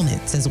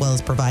entitlements, as well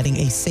as providing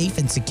a safe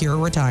and secure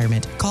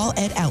retirement. Call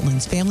Ed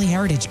Outland's Family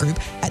Heritage Group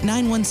at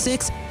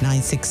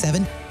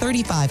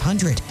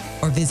 916-967-3500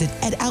 or visit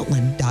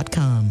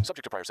edoutland.com.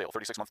 Subject to prior sale.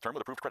 36-month term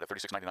with approved credit.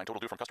 $36.99 total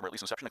due from customer at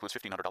lease inception. Includes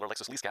 $1,500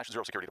 Lexus lease cash,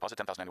 0 security deposit,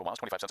 10,000 annual miles,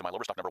 25 cents a mile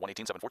over. Stock number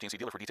 118714. See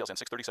dealer for details and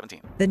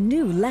 63017. The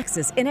new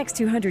Lexus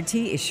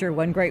NX200T is sure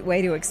one great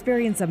way to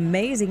experience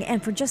amazing,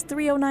 and for just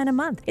 $309 a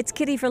month. It's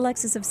Kitty for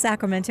Lexus of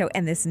Sacramento,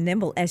 and this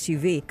nimble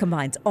SUV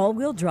combines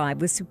all-wheel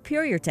drive with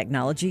superior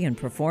technology and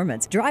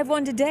performance. Drive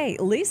one today,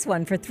 lease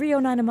one for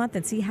 $309 a month,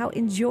 and see how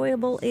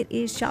enjoyable it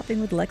is shopping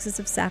with Lexus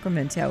of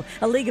Sacramento.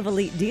 A League of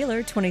Elite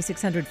dealer,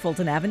 2600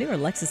 Fulton Avenue or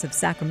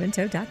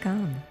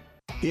LexusofSacramento.com.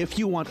 If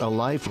you want a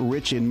life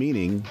rich in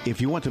meaning,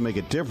 if you want to make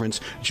a difference,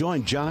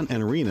 join John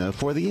and Rena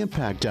for the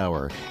Impact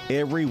Hour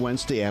every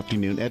Wednesday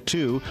afternoon at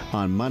 2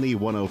 on Money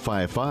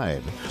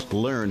 105.5.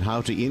 Learn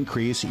how to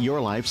increase your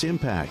life's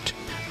impact.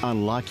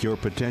 Unlock your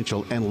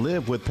potential and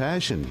live with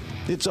passion.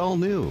 It's all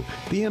new.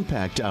 The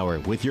Impact Hour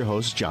with your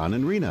hosts John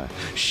and Rena.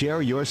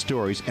 Share your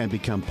stories and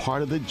become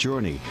part of the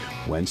journey.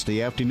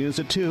 Wednesday afternoons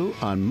at 2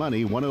 on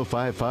Money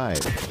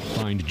 105.5.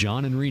 Find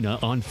John and Rena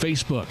on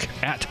Facebook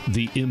at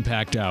The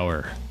Impact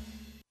Hour.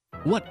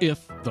 What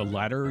if the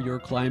ladder you're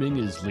climbing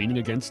is leaning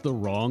against the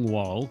wrong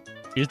wall?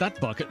 Is that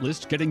bucket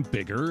list getting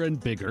bigger and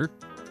bigger?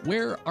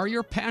 Where are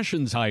your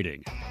passions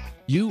hiding?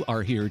 You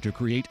are here to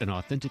create an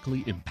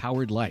authentically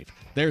empowered life.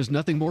 There's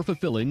nothing more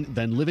fulfilling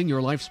than living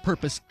your life's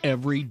purpose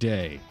every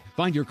day.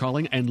 Find your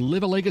calling and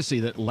live a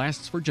legacy that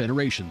lasts for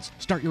generations.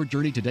 Start your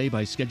journey today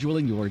by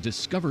scheduling your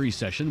discovery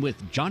session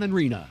with John and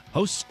Rena,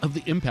 hosts of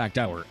the Impact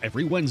Hour,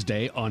 every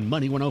Wednesday on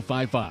Money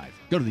 105.5.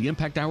 Go to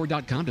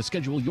theimpacthour.com to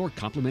schedule your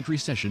complimentary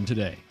session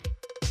today.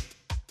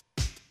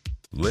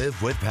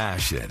 Live with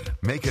passion,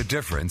 make a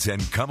difference,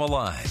 and come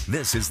alive.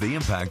 This is the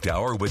Impact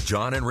Hour with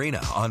John and Rena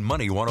on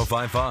Money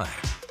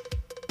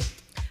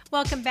 105.5.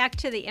 Welcome back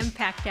to the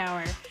Impact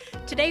Hour.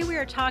 Today we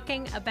are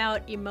talking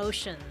about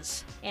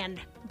emotions and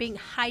being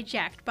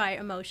hijacked by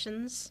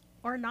emotions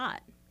or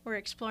not. We're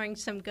exploring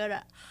some good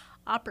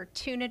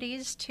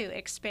opportunities to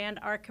expand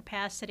our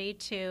capacity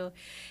to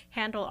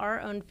handle our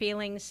own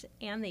feelings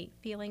and the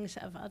feelings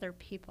of other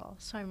people.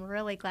 So I'm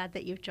really glad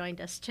that you've joined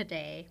us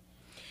today.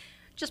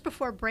 Just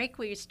before break,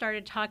 we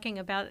started talking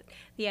about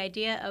the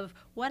idea of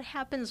what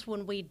happens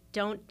when we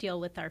don't deal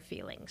with our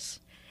feelings.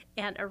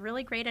 And a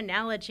really great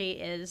analogy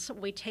is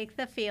we take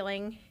the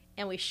feeling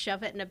and we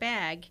shove it in a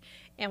bag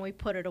and we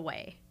put it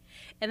away.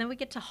 And then we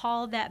get to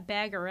haul that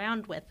bag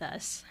around with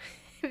us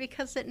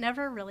because it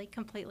never really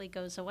completely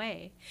goes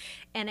away.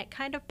 And it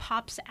kind of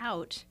pops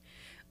out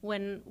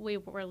when we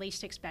were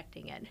least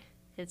expecting it.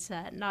 It's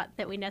not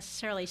that we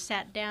necessarily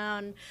sat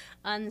down,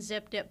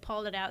 unzipped it,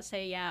 pulled it out,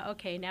 say, yeah,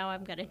 okay, now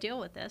I'm going to deal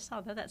with this,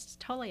 although that's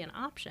totally an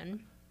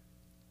option.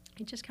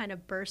 It just kind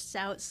of bursts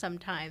out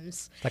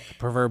sometimes. It's like the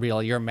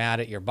proverbial, you're mad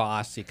at your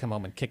boss, you come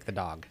home and kick the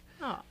dog.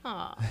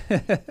 Oh.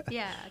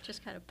 Yeah, it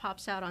just kind of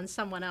pops out on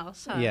someone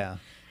else. Huh? Yeah.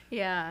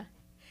 Yeah.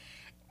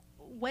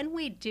 When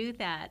we do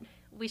that,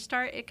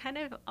 it kind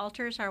of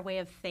alters our way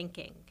of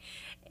thinking.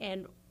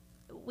 And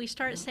we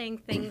start saying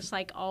things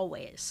like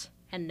always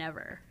and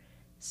never.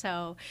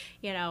 So,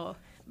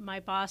 my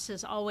boss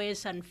is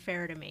always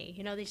unfair to me.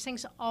 These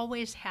things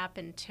always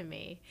happen to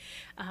me.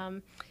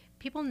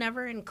 People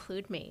never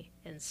include me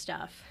in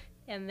stuff.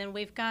 And then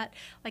we've got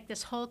like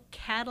this whole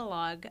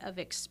catalog of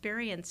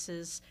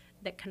experiences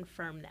that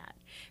confirm that.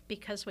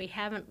 Because we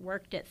haven't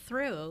worked it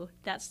through,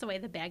 that's the way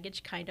the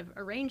baggage kind of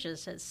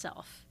arranges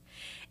itself.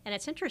 And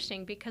it's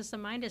interesting because the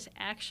mind is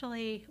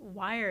actually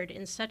wired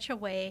in such a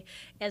way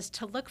as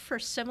to look for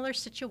similar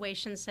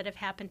situations that have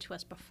happened to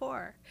us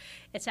before.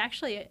 It's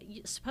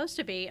actually supposed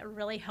to be a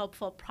really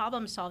helpful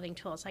problem-solving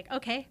tool. It's like,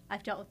 okay,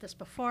 I've dealt with this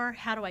before.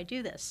 How do I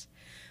do this?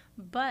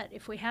 But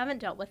if we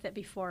haven't dealt with it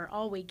before,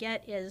 all we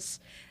get is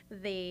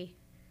the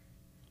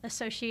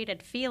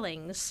associated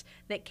feelings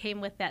that came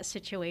with that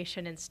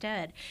situation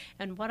instead.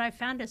 And what I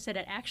found is that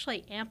it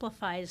actually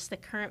amplifies the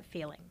current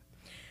feeling.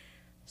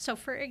 So,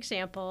 for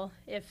example,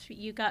 if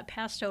you got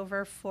passed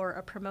over for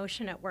a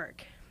promotion at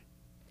work,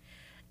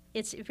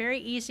 it's very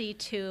easy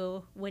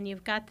to, when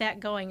you've got that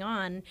going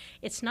on,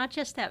 it's not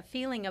just that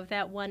feeling of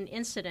that one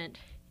incident.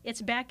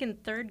 It's back in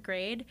third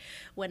grade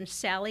when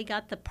Sally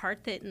got the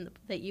part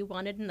that you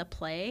wanted in the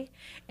play,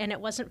 and it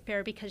wasn't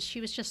fair because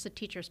she was just the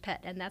teacher's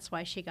pet, and that's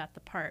why she got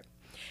the part.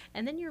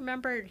 And then you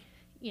remembered,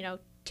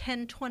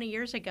 10, 20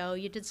 years ago,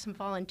 you did some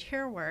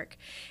volunteer work,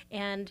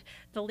 and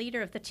the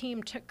leader of the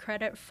team took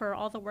credit for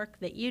all the work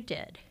that you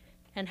did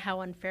and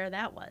how unfair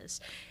that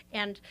was.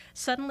 And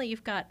suddenly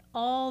you've got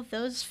all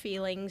those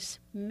feelings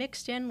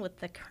mixed in with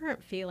the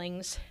current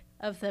feelings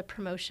of the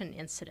promotion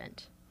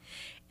incident.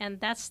 And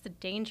that's the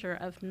danger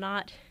of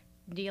not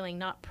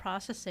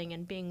processing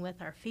and being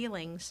with our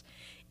feelings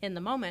in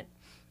the moment,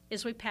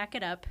 is we pack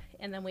it up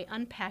and then we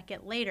unpack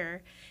it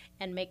later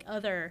and make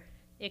other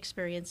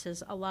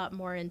experiences a lot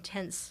more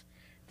intense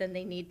than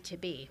they need to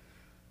be.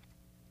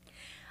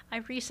 I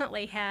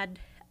recently had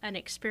an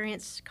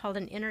experience called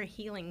an inner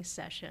healing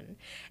session,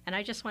 and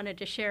I just wanted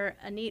to share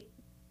a neat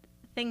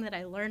thing that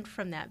I learned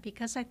from that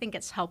because I think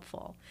it's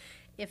helpful.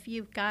 If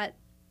you've got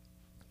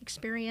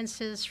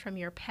experiences from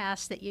your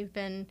past that you've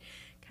been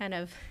kind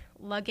of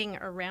lugging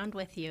around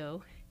with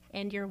you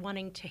and you're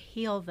wanting to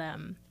heal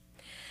them,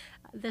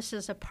 this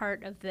is a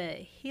part of the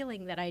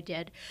healing that I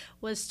did,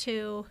 was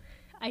to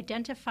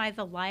identify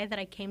the lie that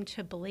I came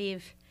to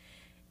believe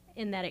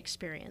in that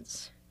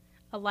experience.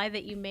 A lie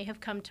that you may have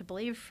come to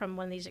believe from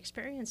one of these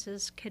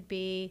experiences could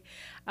be,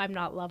 I'm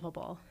not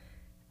lovable.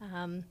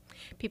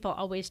 People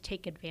always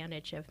take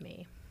advantage of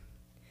me.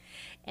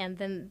 And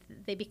then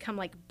they become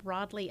like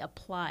broadly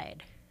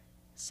applied.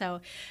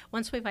 So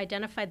once we've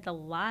identified the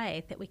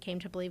lie that we came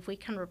to believe, we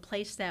can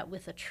replace that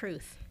with a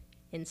truth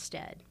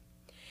instead.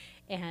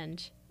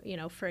 And,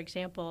 for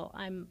example,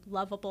 I'm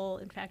lovable.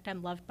 In fact,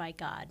 I'm loved by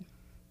God,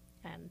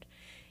 and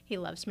he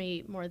loves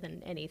me more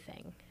than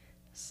anything.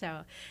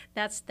 So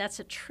that's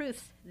a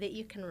truth that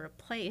you can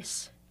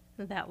replace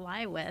that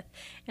lie with,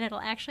 and it'll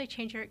actually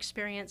change your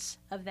experience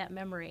of that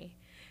memory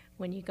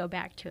when you go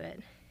back to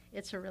it.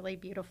 It's a really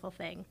beautiful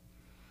thing.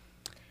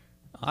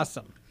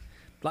 Awesome.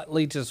 That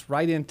leads us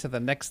right into the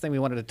next thing we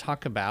wanted to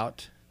talk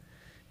about,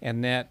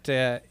 and that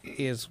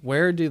is,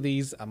 where do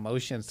these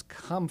emotions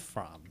come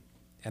from?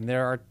 And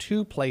there are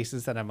two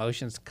places that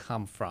emotions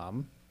come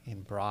from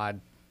in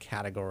broad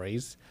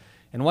categories,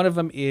 and one of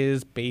them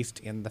is based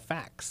in the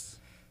facts.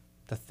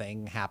 The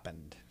thing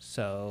happened.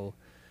 So,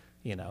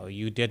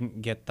 you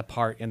didn't get the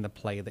part in the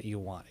play that you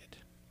wanted.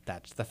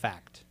 That's the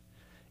fact.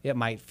 It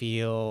might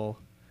feel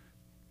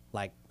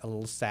like a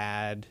little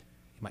sad.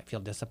 You might feel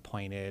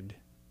disappointed.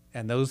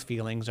 And those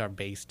feelings are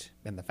based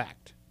in the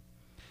fact.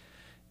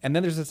 And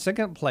then there's a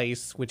second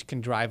place which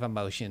can drive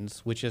emotions,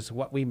 which is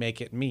what we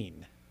make it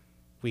mean.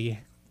 A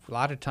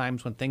lot of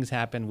times when things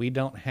happen, we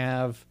don't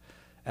have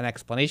an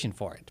explanation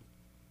for it.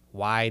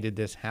 Why did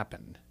this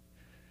happen?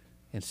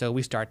 And so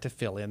we start to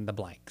fill in the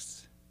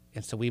blanks.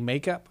 And so we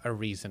make up a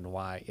reason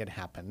why it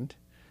happened,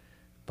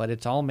 but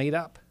it's all made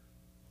up.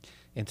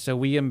 And so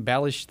we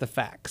embellish the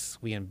facts.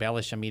 We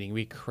embellish a meaning.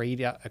 We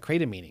create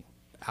a meaning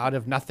out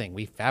of nothing.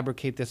 We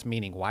fabricate this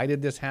meaning. Why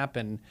did this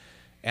happen?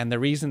 And the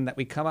reason that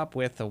we come up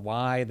with, the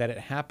why that it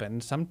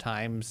happened,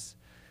 sometimes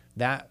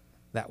that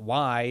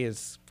why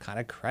is kind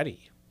of cruddy.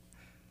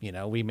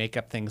 We make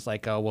up things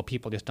like, oh, well,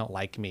 people just don't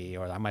like me,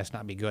 or I must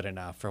not be good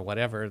enough, or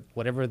whatever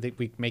that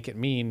we make it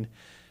mean.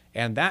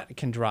 And that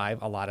can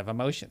drive a lot of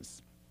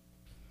emotions.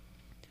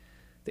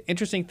 The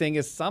interesting thing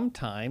is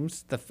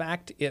sometimes the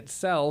fact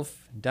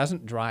itself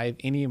doesn't drive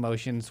any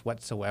emotions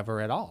whatsoever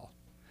at all.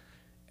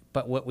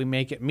 But what we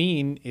make it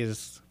mean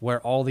is where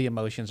all the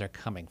emotions are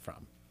coming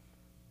from.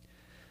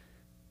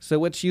 So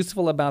what's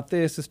useful about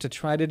this is to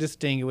try to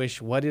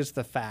distinguish what is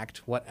the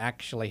fact, what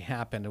actually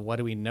happened, and what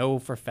do we know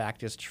for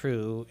fact is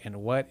true, and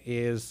what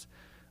is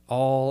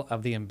all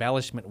of the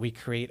embellishment we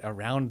create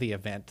around the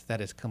event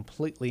that is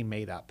completely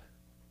made up.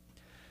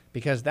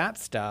 Because that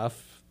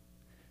stuff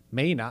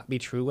may not be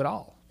true at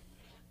all.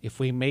 If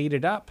we made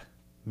it up,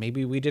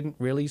 maybe we didn't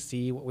really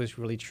see what was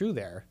really true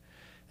there,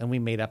 and we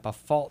made up a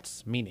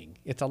false meaning.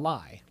 It's a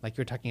lie, like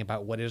you're talking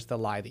about. What is the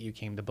lie that you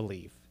came to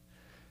believe?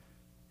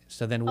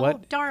 So then what?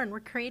 Oh, darn,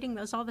 we're creating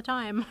those all the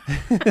time.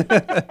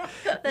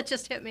 That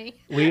just hit me.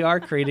 We are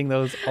creating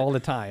those all the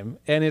time.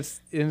 And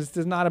it's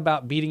not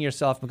about beating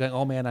yourself and going,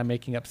 oh man, I'm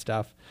making up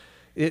stuff.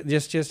 It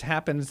just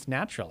happens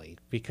naturally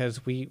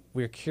because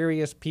we're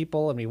curious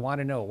people, and we want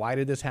to know, why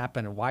did this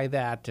happen and why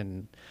that?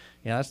 And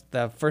that's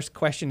the first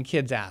question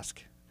kids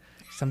ask.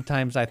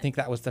 Sometimes I think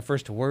that was the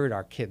first word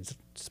our kids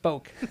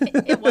spoke.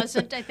 It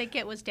wasn't. I think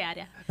it was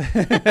dada.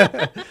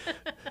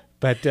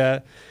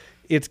 But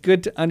it's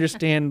good to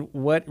understand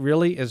what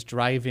really is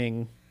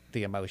driving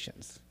the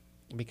emotions,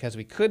 because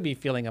we could be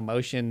feeling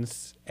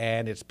emotions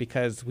and it's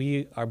because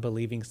we are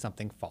believing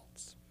something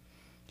false.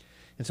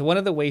 And so one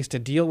of the ways to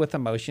deal with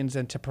emotions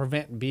and to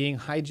prevent being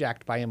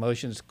hijacked by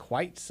emotions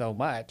quite so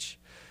much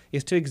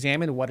is to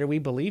examine, what are we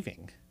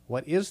believing?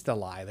 What is the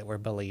lie that we're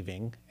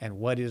believing, and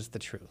what is the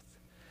truth?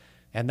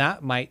 And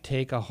that might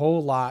take a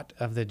whole lot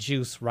of the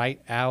juice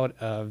right out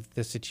of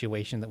the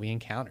situation that we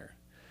encounter.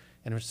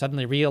 And we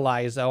suddenly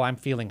realize, oh, I'm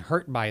feeling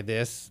hurt by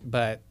this,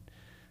 but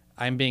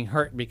I'm being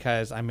hurt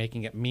because I'm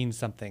making it mean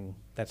something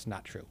that's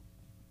not true.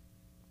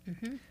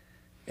 Mm-hmm.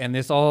 And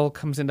this all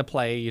comes into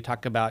play. You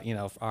talk about,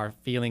 our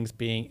feelings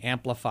being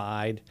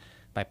amplified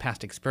by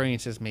past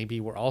experiences.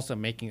 Maybe we're also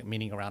making it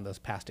meaning around those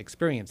past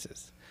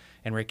experiences,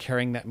 and we're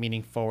carrying that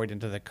meaning forward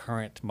into the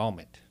current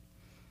moment.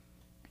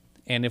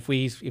 And if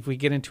we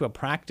get into a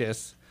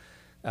practice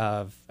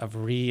of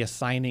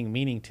reassigning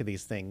meaning to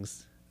these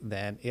things,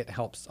 then it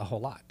helps a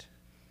whole lot.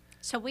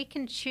 So we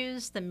can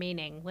choose the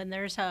meaning when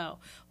there's a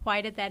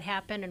why did that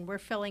happen, and we're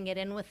filling it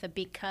in with a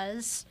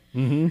because.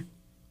 Mm-hmm.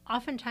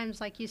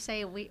 Oftentimes, like you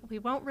say, we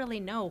won't really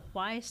know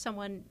why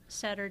someone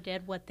said or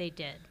did what they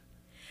did.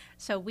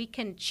 So we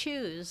can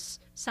choose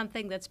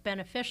something that's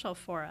beneficial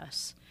for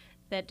us,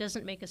 that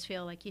doesn't make us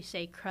feel, like you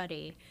say,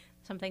 cruddy,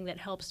 something that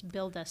helps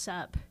build us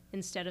up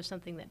instead of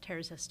something that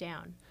tears us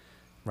down.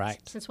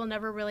 Right. Since we'll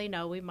never really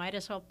know, we might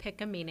as well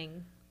pick a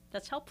meaning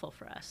that's helpful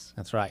for us.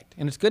 That's right.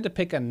 And it's good to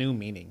pick a new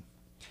meaning.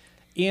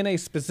 In a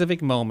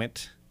specific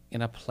moment,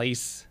 in a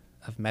place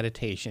of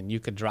meditation,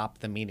 you could drop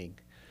the meaning.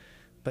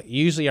 But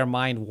usually our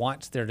mind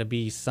wants there to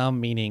be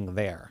some meaning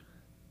there.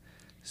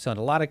 So a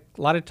lot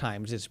of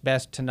times it's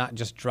best to not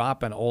just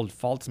drop an old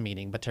false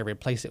meaning, but to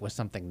replace it with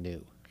something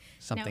new,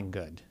 something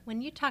good.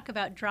 When you talk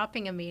about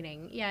dropping a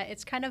meaning,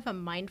 it's kind of a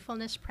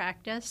mindfulness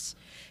practice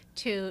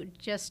to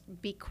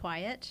just be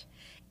quiet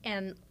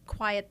and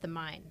quiet the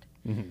mind.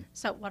 Mm-hmm.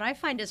 So what I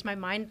find is my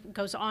mind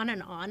goes on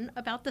and on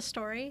about the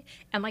story,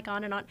 and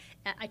on and on.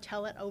 And I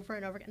tell it over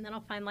and over, and then I'll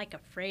find a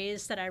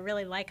phrase that I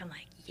really like. I'm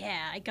like,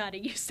 yeah, I got to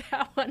use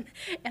that one.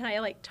 And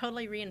I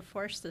totally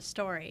reinforce the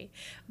story.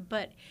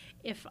 But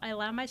if I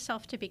allow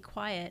myself to be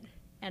quiet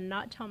and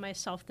not tell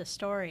myself the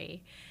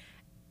story,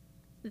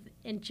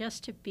 and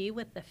just to be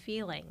with the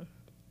feeling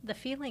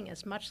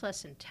is much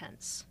less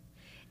intense.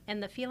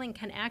 And the feeling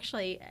can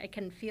actually, I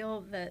can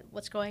feel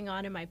what's going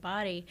on in my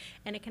body,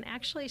 and it can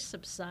actually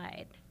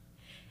subside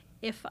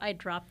if I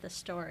drop the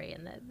story.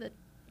 And the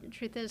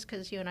truth is,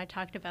 because you and I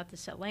talked about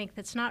this at length,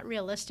 it's not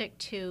realistic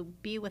to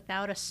be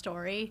without a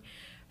story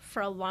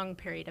for a long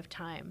period of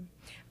time.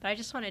 But I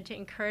just wanted to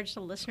encourage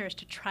the listeners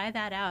to try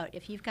that out.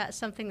 If you've got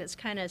something that's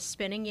kind of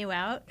spinning you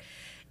out,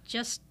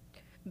 just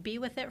be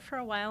with it for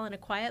a while in a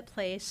quiet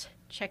place,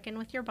 check in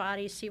with your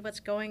body, see what's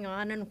going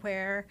on and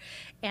where,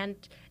 and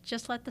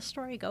just let the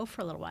story go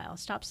for a little while.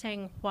 Stop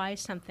saying why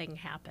something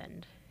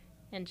happened,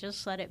 and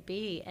just let it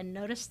be, and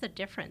notice the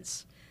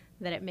difference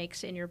that it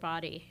makes in your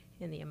body,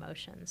 in the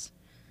emotions.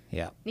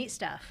 Yeah. Neat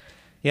stuff.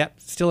 Yeah,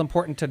 still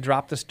important to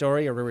drop the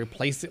story or to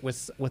replace it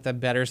with a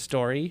better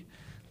story.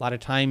 A lot of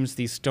times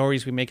these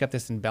stories, we make up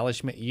this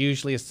embellishment,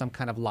 usually is some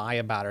kind of lie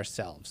about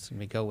ourselves. And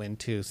we go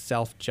into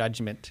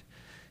self-judgment,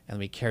 and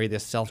we carry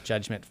this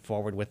self-judgment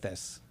forward with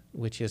us,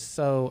 which is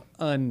so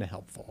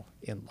unhelpful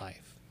in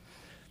life.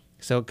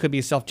 So it could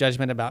be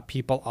self-judgment about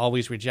people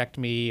always reject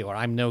me, or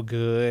I'm no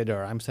good,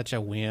 or I'm such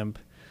a wimp,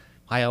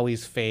 I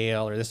always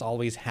fail, or this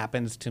always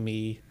happens to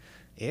me.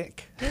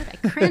 Ick. Dude,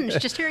 I cringe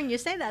just hearing you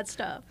say that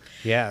stuff.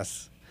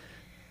 Yes.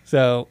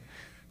 So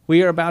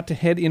we are about to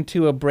head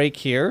into a break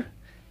here,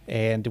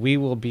 and we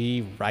will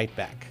be right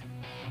back.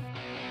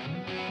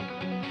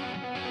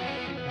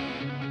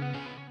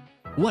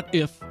 What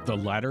if the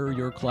ladder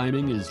you're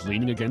climbing is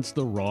leaning against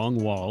the wrong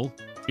wall?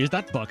 Is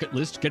that bucket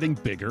list getting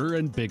bigger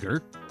and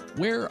bigger?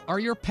 Where are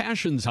your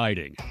passions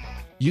hiding?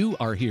 You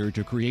are here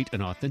to create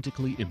an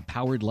authentically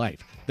empowered life.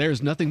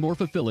 There's nothing more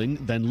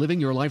fulfilling than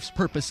living your life's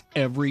purpose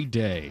every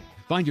day.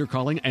 Find your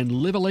calling and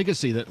live a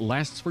legacy that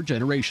lasts for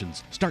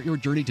generations. Start your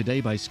journey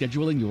today by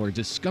scheduling your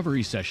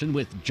discovery session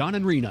with John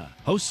and Rena,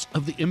 hosts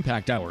of the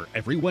Impact Hour,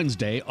 every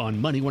Wednesday on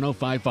Money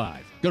 105.5.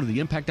 Go to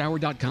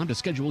theimpacthour.com to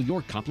schedule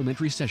your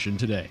complimentary session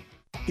today.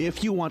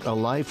 If you want a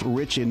life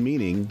rich in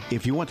meaning,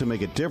 if you want to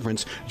make a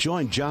difference,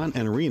 join John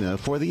and Rena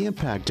for the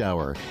Impact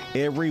Hour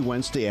every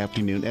Wednesday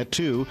afternoon at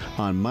 2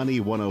 on Money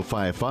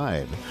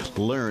 105.5.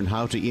 Learn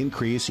how to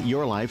increase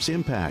your life's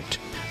impact.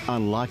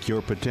 Unlock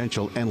your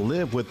potential and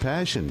live with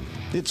passion.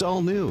 It's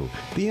all new.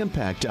 The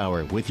Impact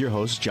Hour with your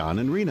hosts John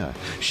and Rena.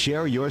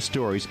 Share your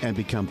stories and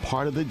become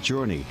part of the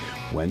journey.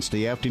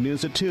 Wednesday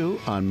afternoons at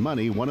 2 on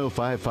Money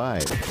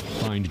 105.5.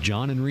 Find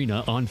John and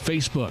Rena on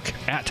Facebook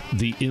at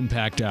The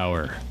Impact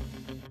Hour.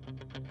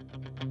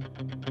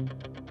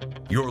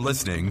 You're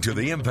listening to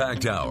the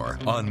Impact Hour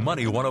on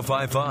Money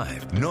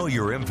 105.5. Know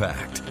your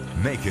impact.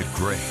 Make it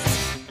great.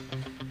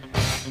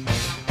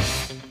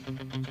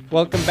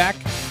 Welcome back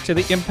to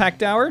the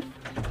Impact Hour.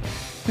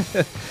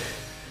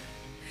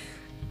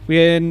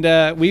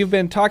 We've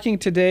been talking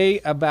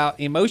today about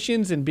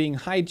emotions and being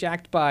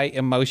hijacked by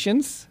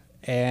emotions.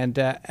 And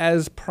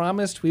as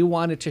promised, we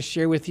wanted to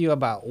share with you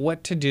about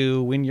what to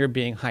do when you're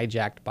being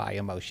hijacked by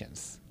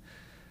emotions.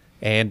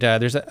 And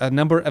there's a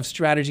number of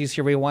strategies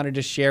here we wanted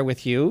to share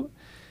with you.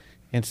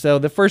 And so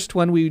the first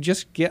one we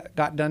just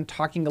got done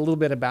talking a little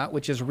bit about,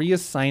 which is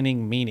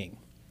reassigning meaning.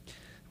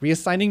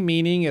 Reassigning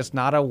meaning is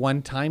not a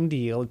one-time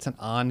deal. It's an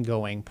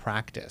ongoing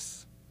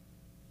practice.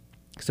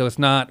 So it's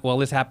not, well,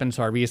 this happened,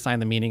 so I reassign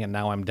the meaning and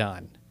now I'm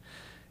done.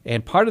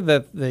 And part of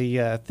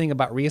the thing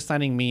about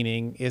reassigning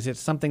meaning is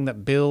it's something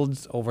that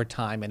builds over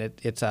time, and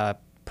it's a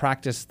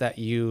practice that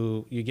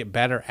you get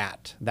better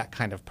at, that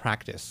kind of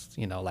practice,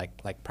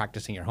 like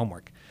practicing your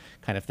homework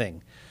kind of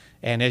thing.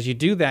 And as you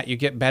do that, you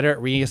get better at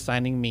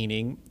reassigning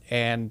meaning,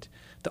 and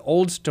the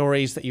old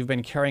stories that you've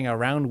been carrying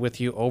around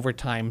with you over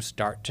time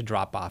start to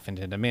drop off and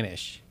to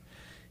diminish.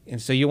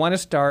 And so you want to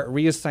start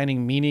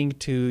reassigning meaning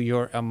to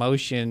your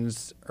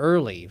emotions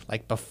early,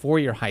 like before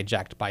you're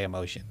hijacked by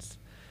emotions.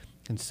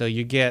 And so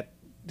you get,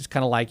 it's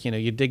kind of like,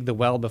 you dig the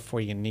well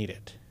before you need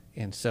it.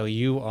 And so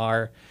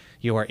you're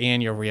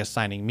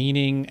reassigning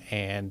meaning,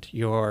 and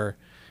you're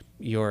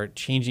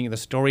changing the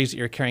stories that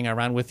you're carrying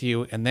around with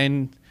you, and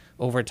then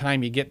over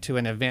time, you get to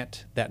an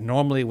event that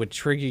normally would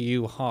trigger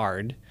you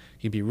hard.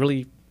 You'd be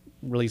really,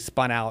 really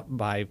spun out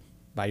by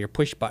your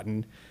push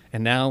button,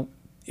 and now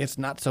it's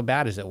not so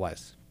bad as it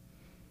was.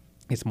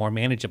 It's more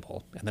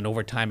manageable, and then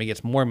over time, it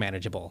gets more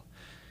manageable.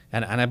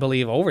 And I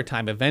believe over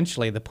time,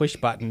 eventually, the push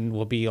button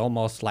will be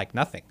almost like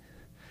nothing.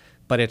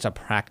 But it's a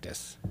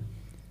practice.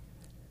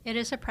 It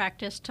is a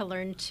practice to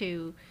learn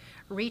to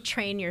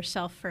retrain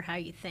yourself for how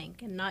you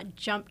think and not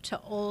jump to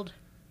old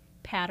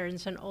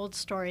patterns and old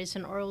stories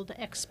and old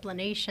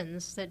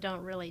explanations that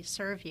don't really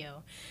serve you.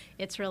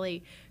 It's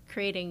really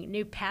creating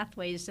new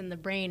pathways in the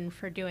brain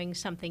for doing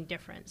something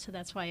different. So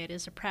that's why it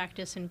is a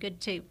practice, and good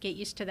to get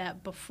used to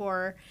that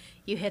before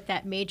you hit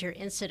that major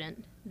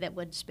incident that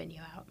would spin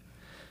you out.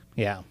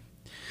 Yeah.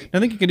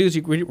 Another thing you can do is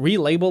you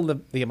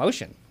relabel the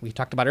emotion we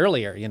talked about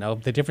earlier.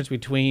 The difference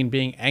between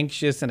being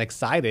anxious and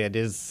excited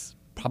is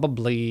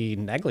probably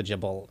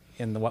negligible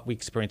in what we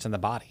experience in the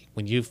body.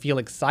 When you feel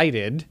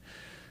excited,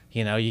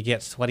 You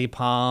get sweaty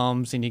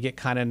palms, and you get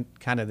kind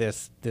of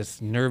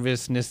this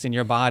nervousness in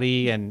your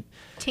body, and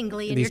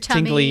tingly in your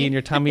tummy. Tingly in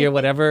your tummy or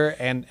whatever.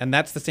 And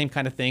that's the same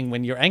kind of thing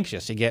when you're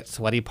anxious. You get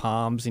sweaty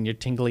palms and you're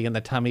tingly in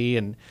the tummy,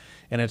 and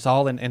it's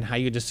all in how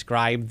you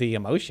describe the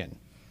emotion,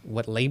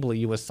 what label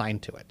you assign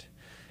to it.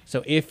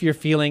 So if you're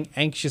feeling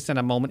anxious in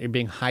a moment, you're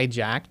being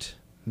hijacked,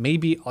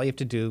 maybe all you have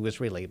to do is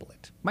relabel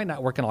it. Might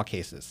not work in all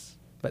cases,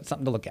 but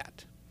something to look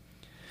at.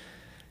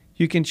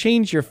 You can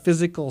change your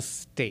physical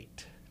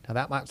state. Now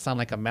that might sound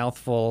like a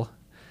mouthful.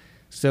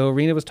 So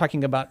Rena was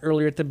talking about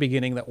earlier at the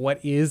beginning that what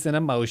is an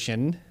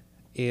emotion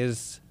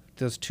is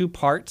those two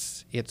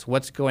parts. It's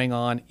what's going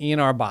on in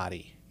our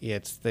body.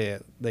 It's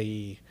the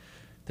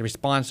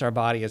response our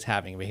body is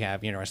having. We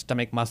have, our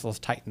stomach muscles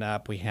tighten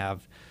up. We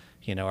have,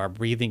 our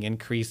breathing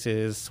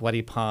increases,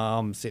 sweaty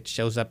palms. It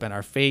shows up in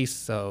our face.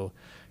 So,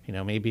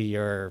 maybe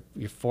your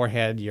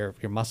forehead, your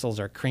muscles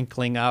are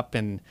crinkling up,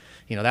 and,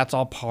 that's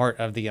all part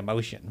of the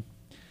emotion.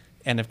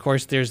 And of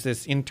course, there's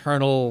this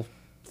internal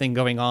thing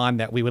going on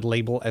that we would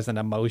label as an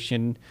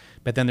emotion,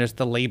 but then there's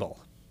the label.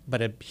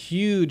 But a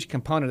huge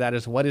component of that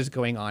is what is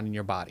going on in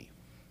your body.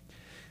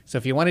 So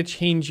if you want to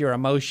change your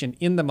emotion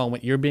in the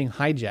moment you're being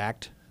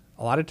hijacked,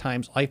 a lot of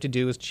times all you have to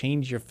do is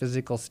change your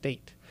physical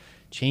state,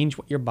 change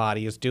what your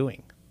body is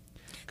doing.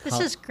 This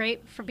is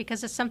great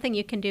because it's something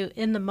you can do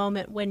in the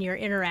moment when you're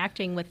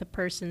interacting with the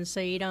person,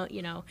 so you don't,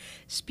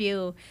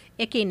 spew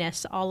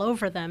ickiness all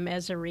over them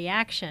as a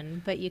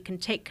reaction, but you can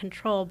take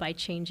control by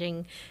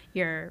changing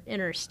your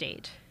inner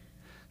state.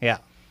 Yeah.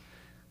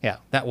 Yeah.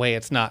 That way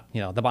it's not,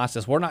 the boss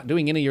says, we're not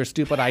doing any of your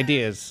stupid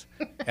ideas.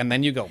 And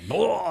then you go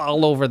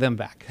all over them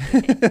back.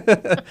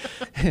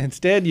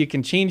 Instead, you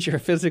can change your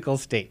physical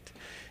state.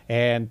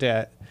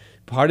 And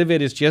part of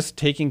it is just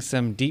taking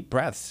some deep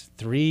breaths.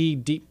 3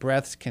 deep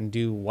breaths can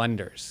do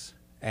wonders,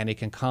 and it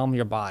can calm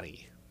your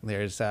body.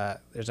 There's a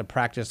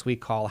practice we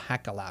call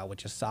Hijacked,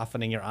 which is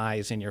softening your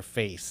eyes and your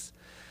face.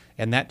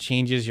 And that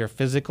changes your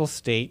physical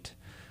state.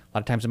 A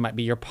lot of times it might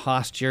be your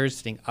posture,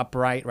 sitting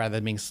upright rather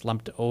than being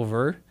slumped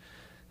over.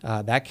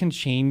 That can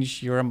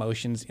change your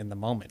emotions in the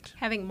moment.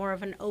 Having more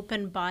of an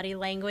open body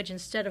language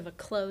instead of a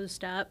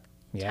closed up,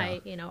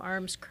 tight,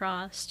 arms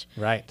crossed.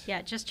 Right.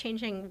 Yeah, just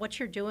changing what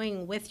you're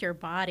doing with your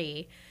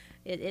body.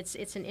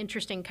 It's an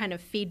interesting kind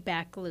of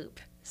feedback loop.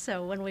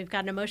 So when we've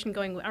got an emotion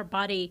going, our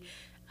body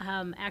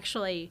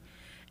actually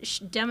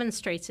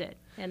demonstrates it.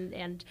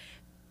 And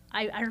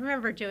I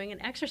remember doing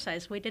an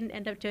exercise. We didn't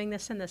end up doing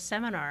this in the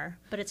seminar,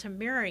 but it's a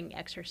mirroring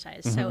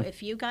exercise. Mm-hmm. So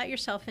if you got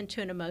yourself into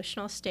an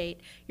emotional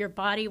state, your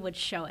body would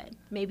show it.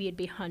 Maybe you'd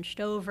be hunched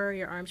over,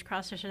 your arms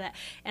crossed or that.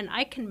 And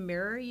I can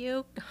mirror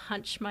you,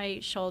 hunch my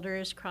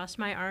shoulders, cross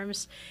my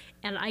arms,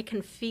 and I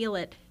can feel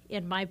it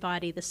in my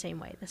body the same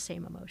way, the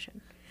same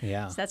emotion.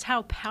 Yeah. So that's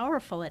how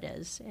powerful it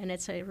is. And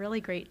it's a really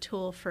great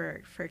tool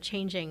for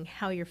changing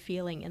how you're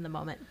feeling in the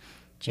moment.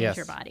 Change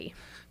your body.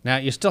 Now,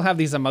 you still have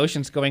these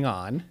emotions going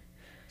on.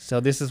 So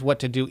this is what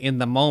to do in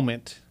the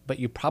moment, but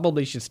you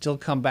probably should still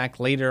come back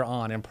later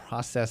on and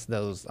process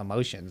those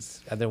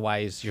emotions.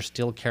 Otherwise, you're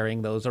still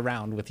carrying those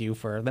around with you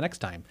for the next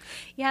time.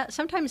 Yeah,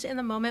 sometimes in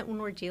the moment when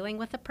we're dealing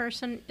with a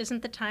person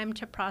isn't the time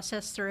to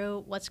process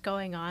through what's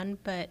going on,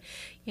 but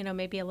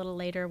maybe a little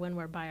later when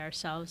we're by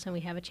ourselves and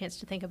we have a chance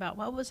to think about,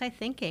 what was I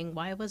thinking?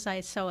 Why was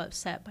I so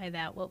upset by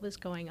that? What was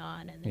going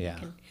on? And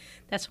then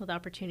that's with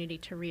opportunity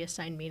to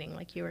reassign meaning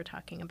like you were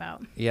talking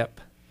about.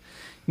 Yep.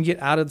 You get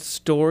out of the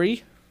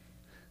story.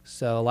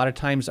 So a lot of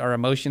times our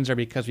emotions are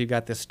because we've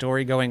got this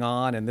story going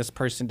on and this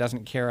person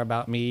doesn't care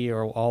about me,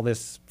 or all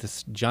this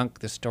junk,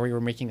 this story we're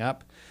making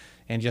up.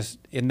 And just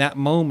in that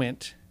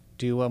moment,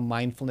 do a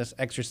mindfulness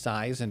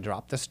exercise and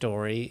drop the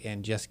story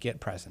and just get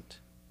present.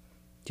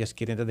 Just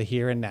get into the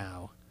here and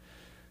now.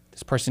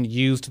 This person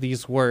used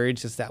these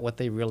words. Is that what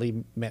they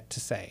really meant to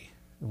say?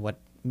 What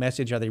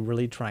message are they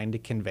really trying to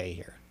convey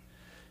here?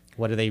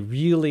 What are they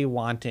really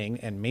wanting?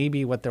 And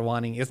maybe what they're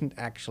wanting isn't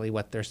actually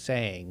what they're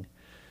saying,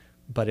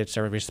 but it's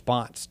a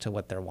response to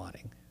what they're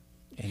wanting.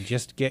 And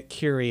just get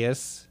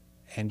curious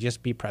and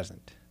just be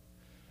present.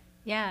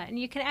 Yeah, and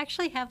you can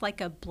actually have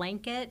like a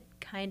blanket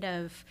kind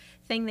of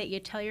thing that you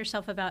tell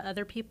yourself about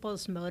other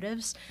people's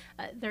motives.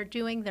 They're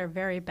doing their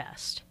very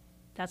best.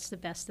 That's the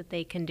best that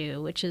they can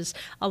do, which is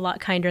a lot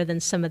kinder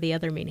than some of the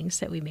other meanings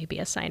that we may be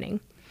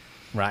assigning.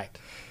 Right.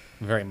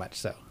 Very much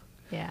so.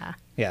 Yeah.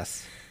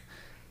 Yes.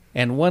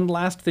 And one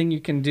last thing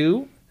you can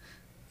do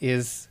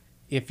is,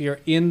 if you're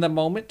in the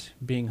moment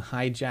being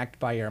hijacked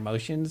by your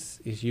emotions,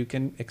 is you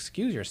can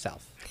excuse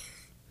yourself.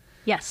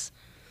 Yes.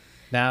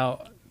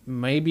 Now,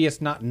 maybe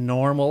it's not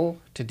normal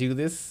to do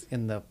this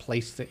in the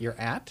place that you're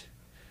at.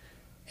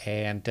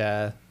 And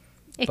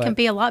it can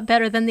be a lot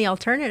better than the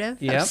alternative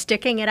of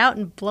sticking it out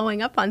and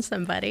blowing up on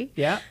somebody.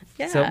 Yeah.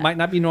 So it might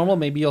not be normal.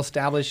 Maybe you'll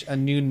establish a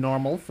new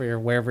normal for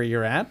wherever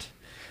you're at.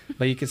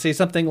 But you can say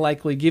something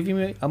like, will you give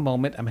me a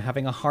moment? I'm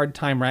having a hard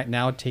time right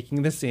now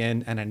taking this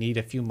in, and I need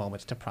a few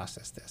moments to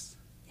process this.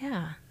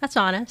 Yeah, that's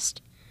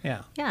honest.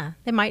 Yeah. Yeah,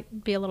 they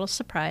might be a little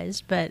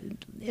surprised, but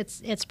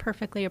it's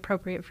perfectly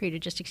appropriate for you to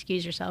just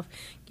excuse yourself,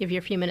 give you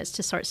a few minutes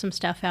to sort some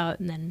stuff out,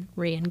 and then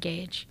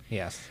re-engage.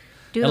 Yes.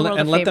 Do the world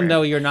a and let them favor.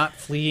 know you're not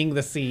fleeing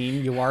the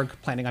scene. You are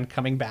planning on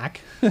coming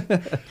back.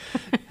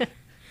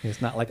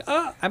 It's not like,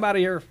 oh, I'm out of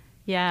here.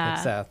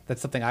 Yeah.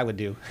 That's something I would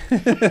do.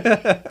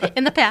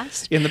 In the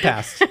past. In the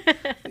past.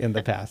 In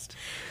the past.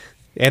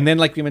 And then,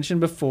 like we mentioned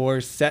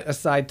before, set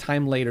aside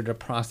time later to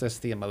process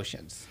the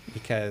emotions,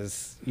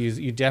 because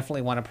you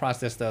definitely want to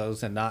process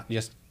those and not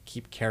just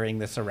keep carrying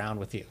this around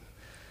with you.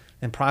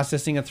 And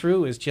processing it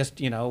through is just,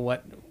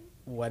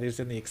 what is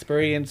in the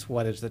experience,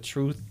 what is the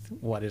truth,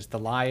 what is the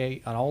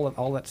lie, and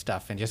all that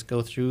stuff, and just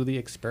go through the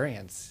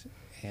experience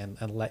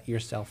and let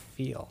yourself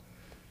feel.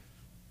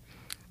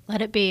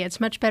 Let it be. It's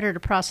much better to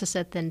process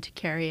it than to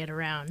carry it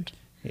around.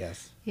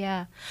 Yes.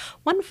 Yeah.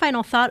 One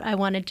final thought I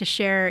wanted to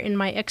share in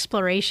my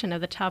exploration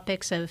of the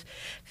topics of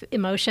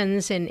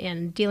emotions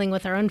and dealing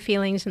with our own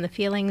feelings and the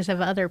feelings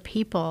of other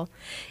people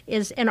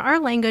is, in our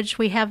language,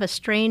 we have a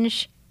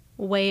strange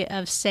way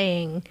of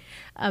saying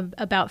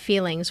about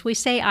feelings. We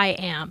say I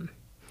am.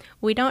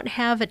 We don't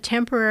have a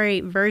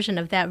temporary version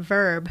of that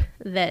verb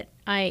that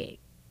I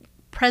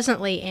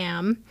presently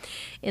am.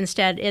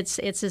 Instead, it's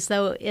as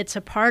though it's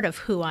a part of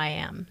who I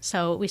am.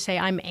 So we say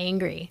I'm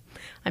angry,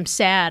 I'm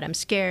sad, I'm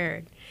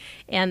scared.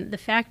 And the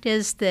fact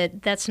is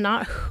that that's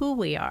not who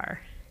we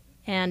are.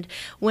 And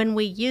when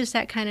we use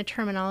that kind of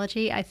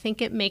terminology, I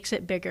think it makes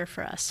it bigger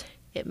for us.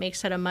 It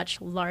makes it a much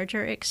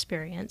larger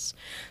experience.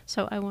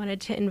 So I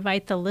wanted to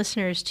invite the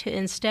listeners to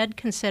instead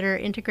consider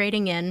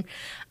integrating in,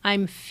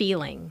 I'm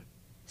feeling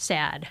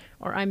sad,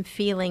 or I'm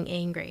feeling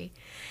angry,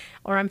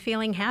 or I'm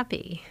feeling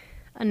happy.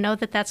 And know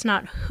that that's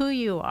not who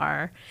you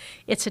are.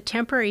 It's a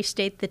temporary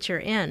state that you're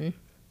in.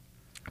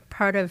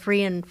 Part of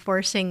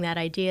reinforcing that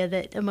idea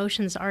that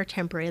emotions are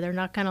temporary. They're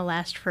not going to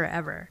last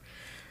forever.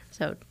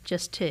 So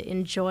just to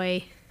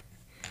enjoy,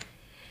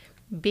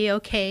 be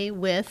okay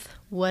with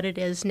what it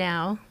is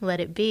now, let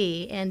it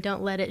be, and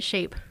don't let it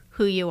shape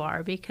who you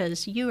are,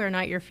 because you are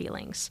not your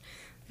feelings.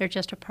 They're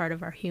just a part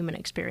of our human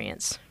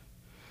experience.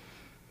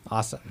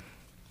 Awesome.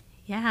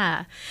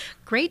 Yeah,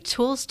 great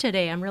tools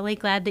today. I'm really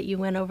glad that you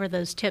went over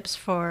those tips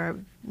for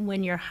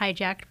when you're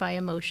hijacked by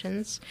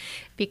emotions,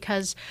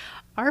 because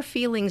our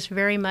feelings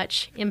very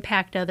much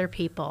impact other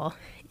people.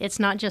 It's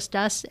not just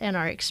us and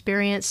our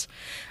experience,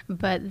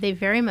 but they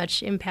very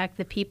much impact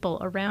the people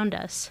around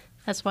us.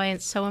 That's why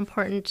it's so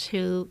important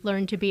to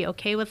learn to be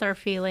okay with our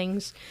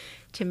feelings,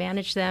 to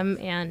manage them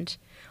and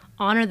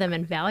honor them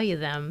and value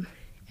them,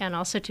 and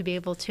also to be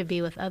able to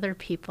be with other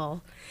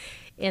people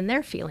in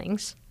their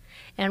feelings.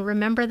 And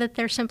remember that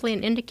they're simply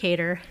an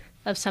indicator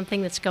of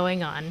something that's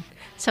going on.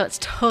 So it's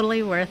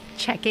totally worth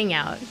checking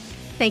out.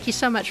 Thank you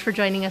so much for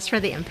joining us for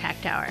the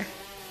Impact Hour.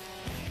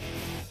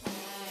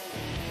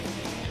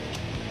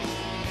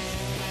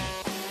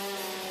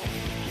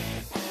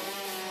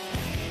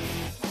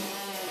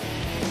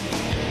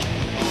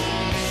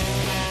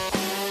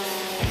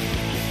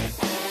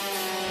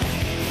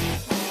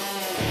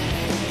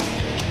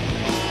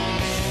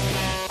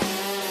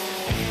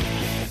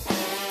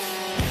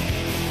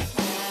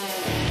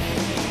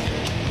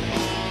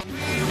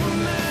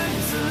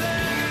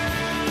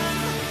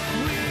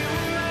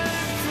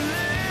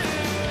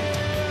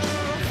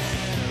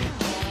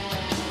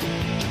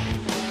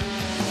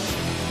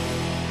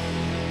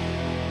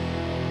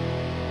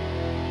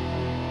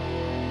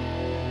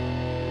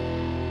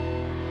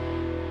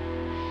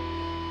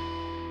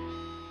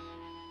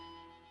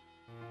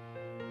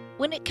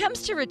 When it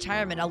comes to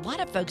retirement, a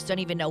lot of folks don't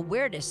even know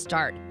where to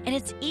start, and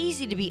it's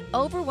easy to be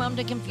overwhelmed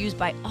and confused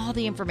by all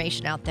the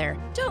information out there.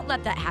 Don't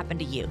let that happen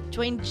to you.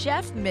 Join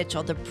Jeff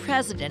Mitchell, the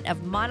president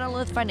of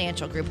Monolith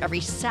Financial Group, every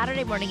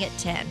Saturday morning at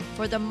 10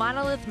 for the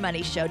Monolith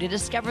Money Show to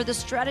discover the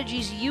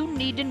strategies you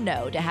need to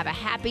know to have a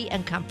happy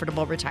and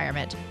comfortable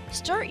retirement.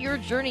 Start your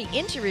journey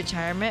into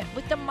retirement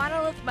with the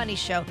Monolith Money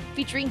Show,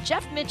 featuring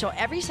Jeff Mitchell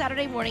every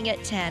Saturday morning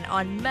at 10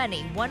 on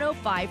Money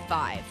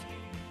 105.5.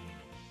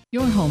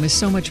 Your home is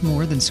so much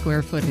more than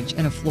square footage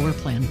and a floor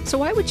plan. So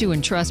why would you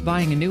entrust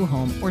buying a new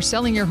home or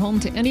selling your home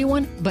to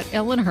anyone but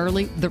Ellen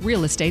Hurley, the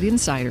Real Estate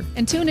Insider?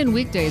 And tune in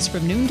weekdays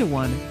from noon to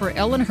 1 for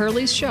Ellen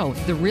Hurley's show,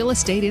 The Real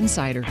Estate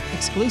Insider,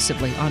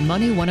 exclusively on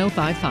Money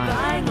 105.5.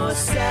 Buying or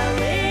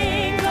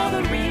selling, call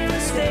the Real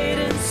Estate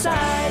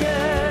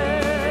Insider.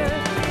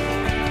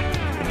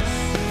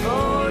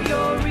 For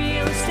your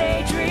real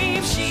estate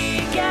dream,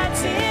 she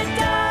gets it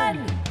done.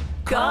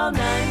 Call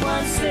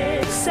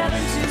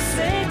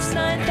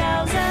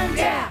 916-726-9000.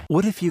 Yeah!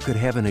 What if you could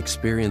have an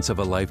experience of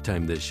a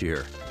lifetime this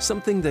year?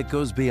 Something that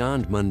goes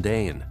beyond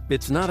mundane.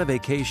 It's not a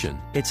vacation.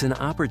 It's an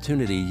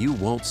opportunity you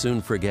won't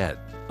soon forget.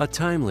 A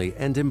timely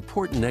and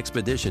important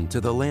expedition to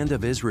the land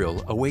of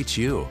Israel awaits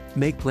you.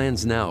 Make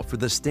plans now for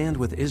the Stand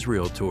with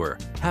Israel tour,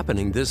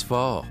 happening this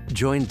fall.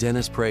 Join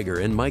Dennis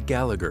Prager and Mike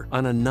Gallagher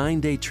on a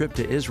 9-day trip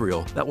to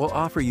Israel that will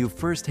offer you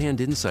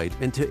first-hand insight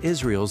into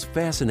Israel's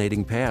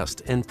fascinating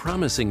past and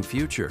promising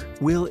future.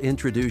 We'll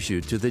introduce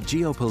you to the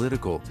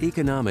geopolitical,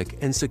 economic,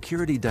 and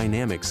security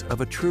dynamics of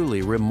a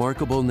truly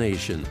remarkable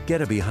nation.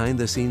 Get a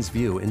behind-the-scenes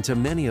view into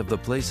many of the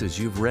places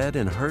you've read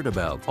and heard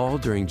about, all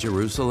during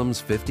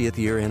Jerusalem's 50th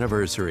year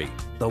anniversary.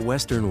 The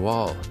Western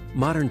Wall,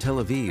 modern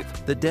Tel Aviv,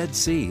 the Dead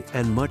Sea,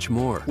 and much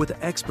more, with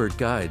expert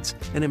guides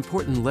and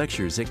important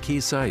lectures at key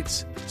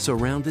sites,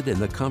 surrounded in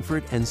the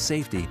comfort and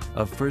safety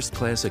of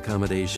first-class accommodation.